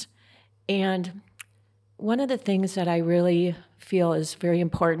parents. And one of the things that I really feel is very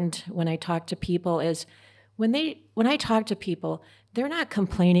important when I talk to people is when I talk to people, they're not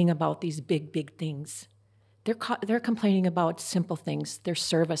complaining about these big things. They're complaining about simple things, their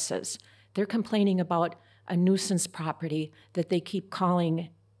services. They're complaining about a nuisance property that they keep calling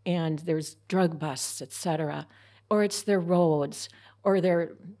and there's drug busts, et cetera. Or it's their roads or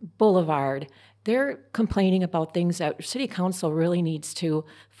their boulevard. They're complaining about things that City Council really needs to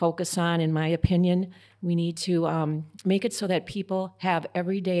focus on, in my opinion. We need to make it so that people have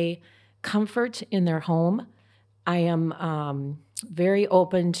everyday comfort in their home. I am very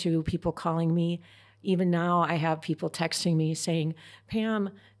open to people calling me. Even now, I have people texting me saying,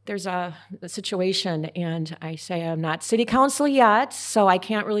 Pam, there's a situation, and I say I'm not city council yet, so I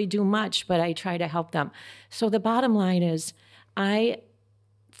can't really do much, but I try to help them. So the bottom line is, I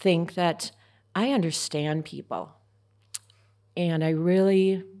think that I understand people, and I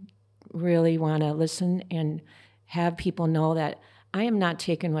really, really want to listen and have people know that I am not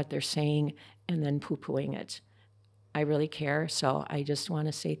taking what they're saying and then poo-pooing it. I really care, so I just want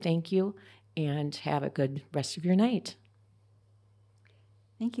to say thank you and have a good rest of your night.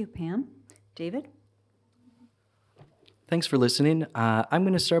 Thank you, Pam. David? Thanks for listening. I'm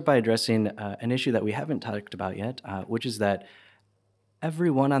going to start by addressing an issue that we haven't talked about yet, which is that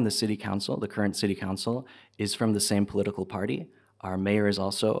everyone on the city council, the current city council, is from the same political party. Our mayor is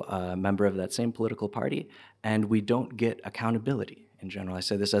also a member of that same political party, and we don't get accountability. In general, I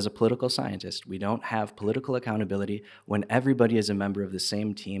say this as a political scientist. We don't have political accountability when everybody is a member of the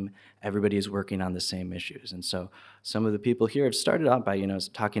same team, everybody is working on the same issues. And so some of the people here have started out by,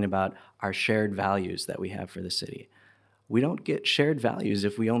 talking about our shared values that we have for the city. We don't get shared values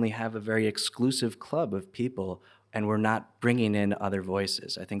if we only have a very exclusive club of people and we're not bringing in other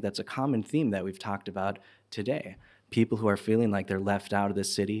voices. I think that's a common theme that we've talked about today. People who are feeling like they're left out of the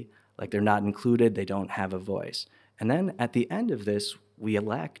city, like they're not included, they don't have a voice. And then at the end of this, we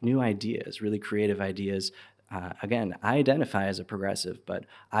elect new ideas, really creative ideas. Again, I identify as a progressive, but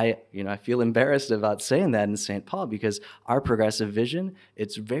I feel embarrassed about saying that in St. Paul because our progressive vision,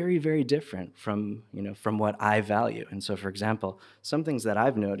 it's very, very different from what I value. And so, for example, some things that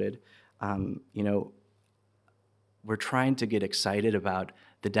I've noted, we're trying to get excited about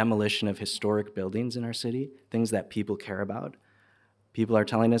the demolition of historic buildings in our city, things that people care about. People are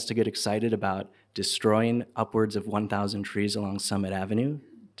telling us to get excited about destroying upwards of 1,000 trees along Summit Avenue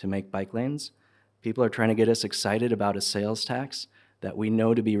to make bike lanes. People are trying to get us excited about a sales tax that we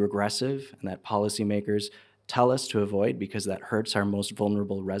know to be regressive and that policymakers tell us to avoid because that hurts our most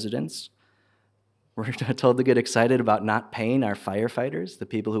vulnerable residents. We're told to get excited about not paying our firefighters, the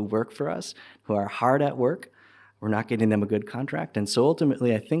people who work for us, who are hard at work. We're not getting them a good contract. And so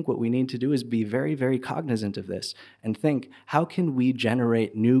ultimately, I think what we need to do is be very, very cognizant of this and think, how can we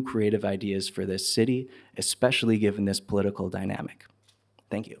generate new creative ideas for this city, especially given this political dynamic?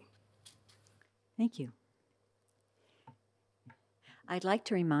 Thank you. Thank you. I'd like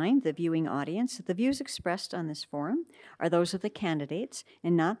to remind the viewing audience that the views expressed on this forum are those of the candidates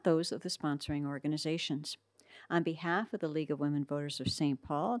and not those of the sponsoring organizations. On behalf of the League of Women Voters of St.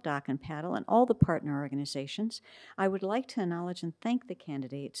 Paul, Dock and Paddle, and all the partner organizations, I would like to acknowledge and thank the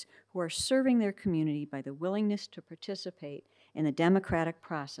candidates who are serving their community by the willingness to participate in the democratic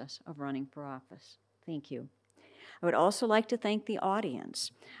process of running for office. Thank you. I would also like to thank the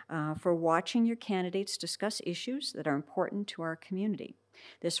audience for watching your candidates discuss issues that are important to our community.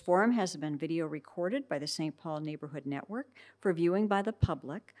 This forum has been video recorded by the St. Paul Neighborhood Network for viewing by the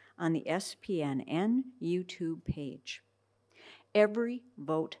public on the SPNN YouTube page. Every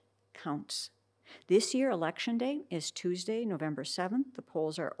vote counts. This year, Election Day is Tuesday, November 7th. The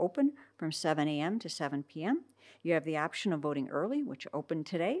polls are open from 7 a.m. to 7 p.m. You have the option of voting early, which opened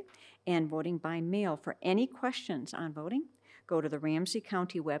today, and voting by mail. For any questions on voting, go to the Ramsey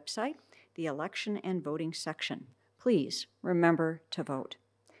County website, the Election and Voting section. Please remember to vote.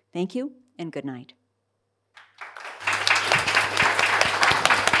 Thank you and good night.